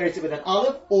to be going to it with an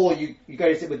aleph, or you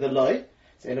go to it with the loy.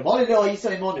 So Ilamale lo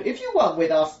Yisrael Imonu. If you weren't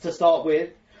with us to start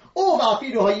with, or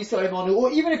Va'afidu HaYisrael Imonu,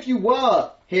 or even if you were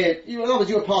here, you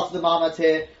were part of the Ma'amat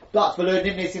here, but below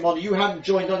Nimnes Imonu, you hadn't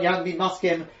joined on, you hadn't been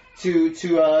muskim to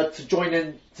join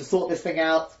in to sort this thing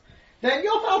out, then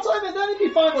you're part time, and then it'd be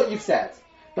fine what you've said.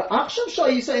 But Akshav Shah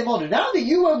Yisrael Imonu, now that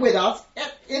you were with us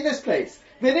in this place,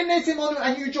 Nimnes Imonu,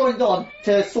 and you joined on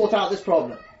to sort out this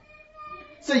problem.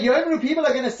 So Yomru people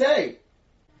are going to say,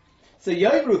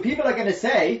 Zonis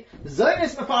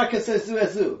Mefarkas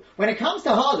Ezu. When it comes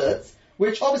to harlots,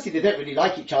 which obviously they don't really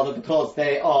like each other because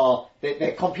they're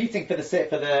competing for the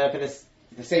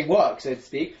same work, so to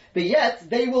speak. But yet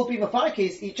they will be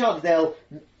mefarkis each other. They'll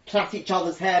plait each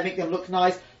other's hair, make them look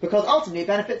nice, because ultimately it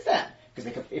benefits them.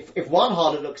 Because if one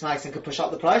harlot looks nice and can push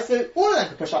up the price, so all of them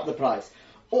can push up the price.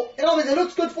 Or in other words, it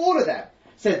looks good for all of them.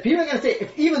 So people are going to say,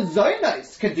 if even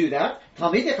Zonos can do that,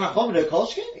 Talmidei Chachomim no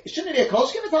kolshkin, shouldn't it be a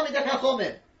kolshkin for Talmidei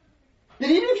Chachomim? That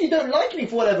even if you don't like me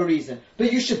for whatever reason,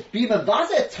 but you should be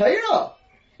mavazeh Torah.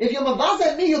 If you're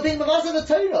mavazeh me, you're being mavazeh the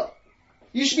Torah.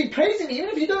 You should be praising me even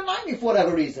if you don't like me for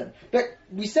whatever reason. But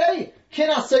we say,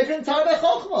 Kina Seifrim Tarbe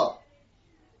Chochma.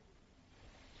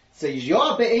 So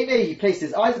Yoav Be'ene, he placed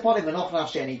his eyes upon him, and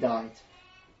he died.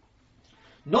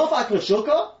 Nofak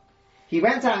L'Shulka, he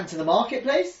went out into the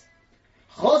marketplace.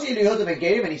 Chozi Yehuda ben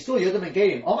Gerim, and he saw Yehuda ben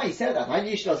Gerim. Omar, he said that.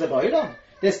 He's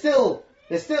still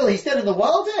in the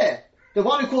world here. The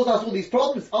one who caused us all these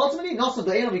problems. Ultimately, Nasan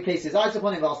Be'enom, he placed his eyes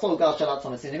upon him, and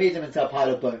he made him into a pile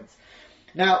of bones.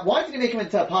 Now, why did he make him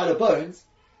into a pile of bones?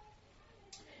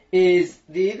 Is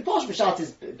the Posh B'Shat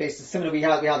is basically similar we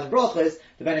had in Brochas.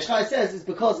 The Ben Ish Chai says is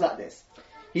because like this.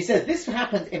 He says this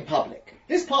happened in public.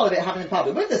 This part of it happened in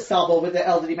public with the Saba, with the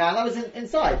elderly man that was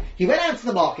inside. He went out to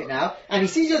the market now and he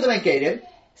sees Yehuda ben Gerim.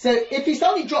 So if he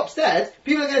suddenly drops dead,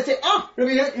 people are going to say,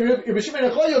 Rabbi Shimon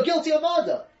Yochai, you're guilty of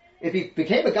murder. If he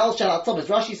became a Gal Shalat Thomas,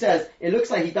 Rashi says it looks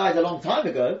like he died a long time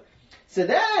ago. So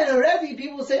then already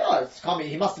people will say,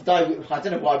 he must have died, I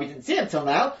don't know why we didn't see him till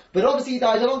now, but obviously he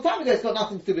died a long time ago, it's got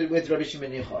nothing to do with Rabbi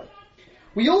Shimon Yochai.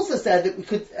 We also said that we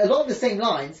could, along the same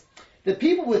lines, that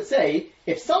people would say,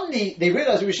 if suddenly they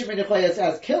realize Rabbi Shimon Yochai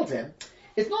has killed him,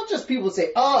 it's not just people would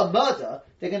say, a murder,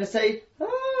 they're going to say,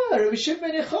 Rabbi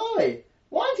Shimon Yochai,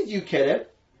 why did you kill him?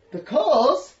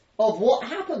 Because of what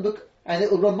happened, and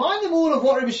it will remind them all of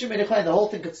what Rabbi Shimon Yochai, and the whole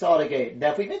thing could start again.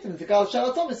 Therefore, we made him into Gal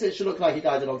Shalat Thomas, it should look like he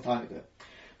died a long time ago.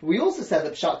 But we also said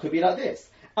that Pshat could be like this.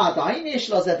 He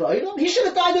should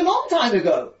have died a long time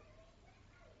ago.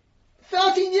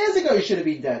 13 years ago he should have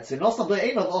been dead. So Nosam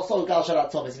Be'enov also Gal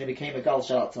Shalat Thomas, and he became a Gal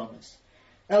Shalat Thomas.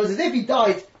 Now, it was as if he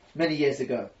died many years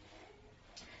ago.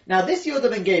 Now, this Yehuda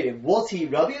ben Gerim, was he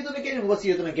Rabbi Yehuda ben Gerim, or was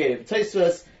he Yehuda ben Gerim?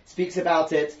 Tosfos speaks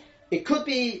about it. It could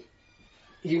be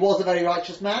he was a very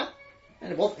righteous man,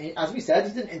 and it wasn't, as we said,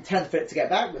 he didn't intend for it to get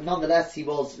back, but nonetheless,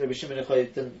 Rabbi Shimon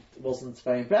Yochai wasn't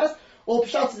very impressed. Or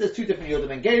Pshat is there's two different Yehuda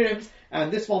ben Gerims,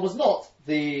 and this one was not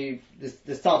the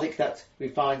tzaddik that we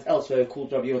find elsewhere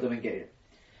called Rabbi Yehuda ben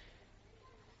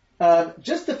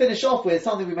Just to finish off with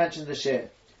something we mentioned in the shir.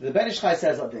 The Ben Ish Chai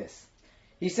says like this.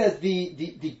 He says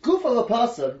the goof of a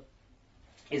person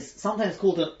is sometimes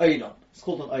called an olam. It's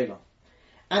called an olam.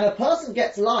 And a person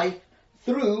gets life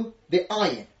through the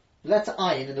ayin, letter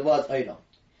ayin in the word olam.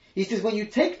 He says when you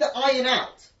take the ayin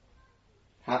out,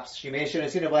 perhaps after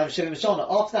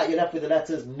that you're left with the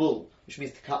letters mul, which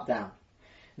means to cut down.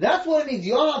 That's what it means.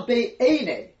 Yoram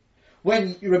be'ene.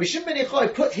 When Rabbi Shimon ben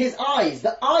Yochai put his eyes,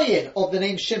 the ayin of the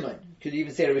name Shimon, could you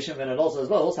even say Rabbi Shimon ben Elazar as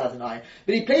well, also has an ayin,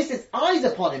 but he placed his eyes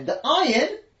upon him, the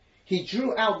ayin, he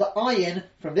drew out the ayin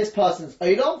from this person's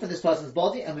olam, from this person's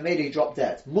body, and we made it drop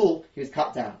dead. Mul, he was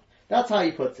cut down. That's how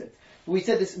he puts it. But we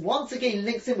said this once again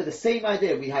links in with the same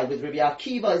idea we had with Rabbi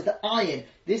Akiva is the ayin.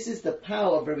 This is the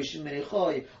power of Rabbi Shimon ben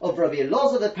Yochai, of Rabbi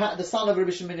Elazar, the son of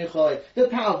Rabbi Shimon ben Yochai. The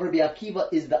power of Rabbi Akiva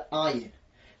is the ayin.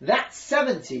 That's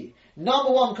 70.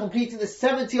 Number one, completing the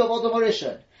 70 of Adam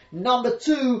Harishon. Number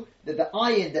two, the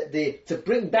ayin, to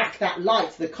bring back that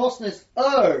light, the kosnes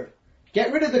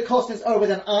get rid of the kosnes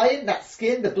with an ayin, that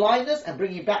skin, the blindness, and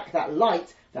bringing back that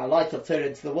light of Torah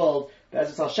into the world. But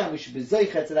as Hashem, we should be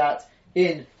zeicher to that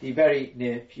in the very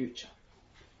near future.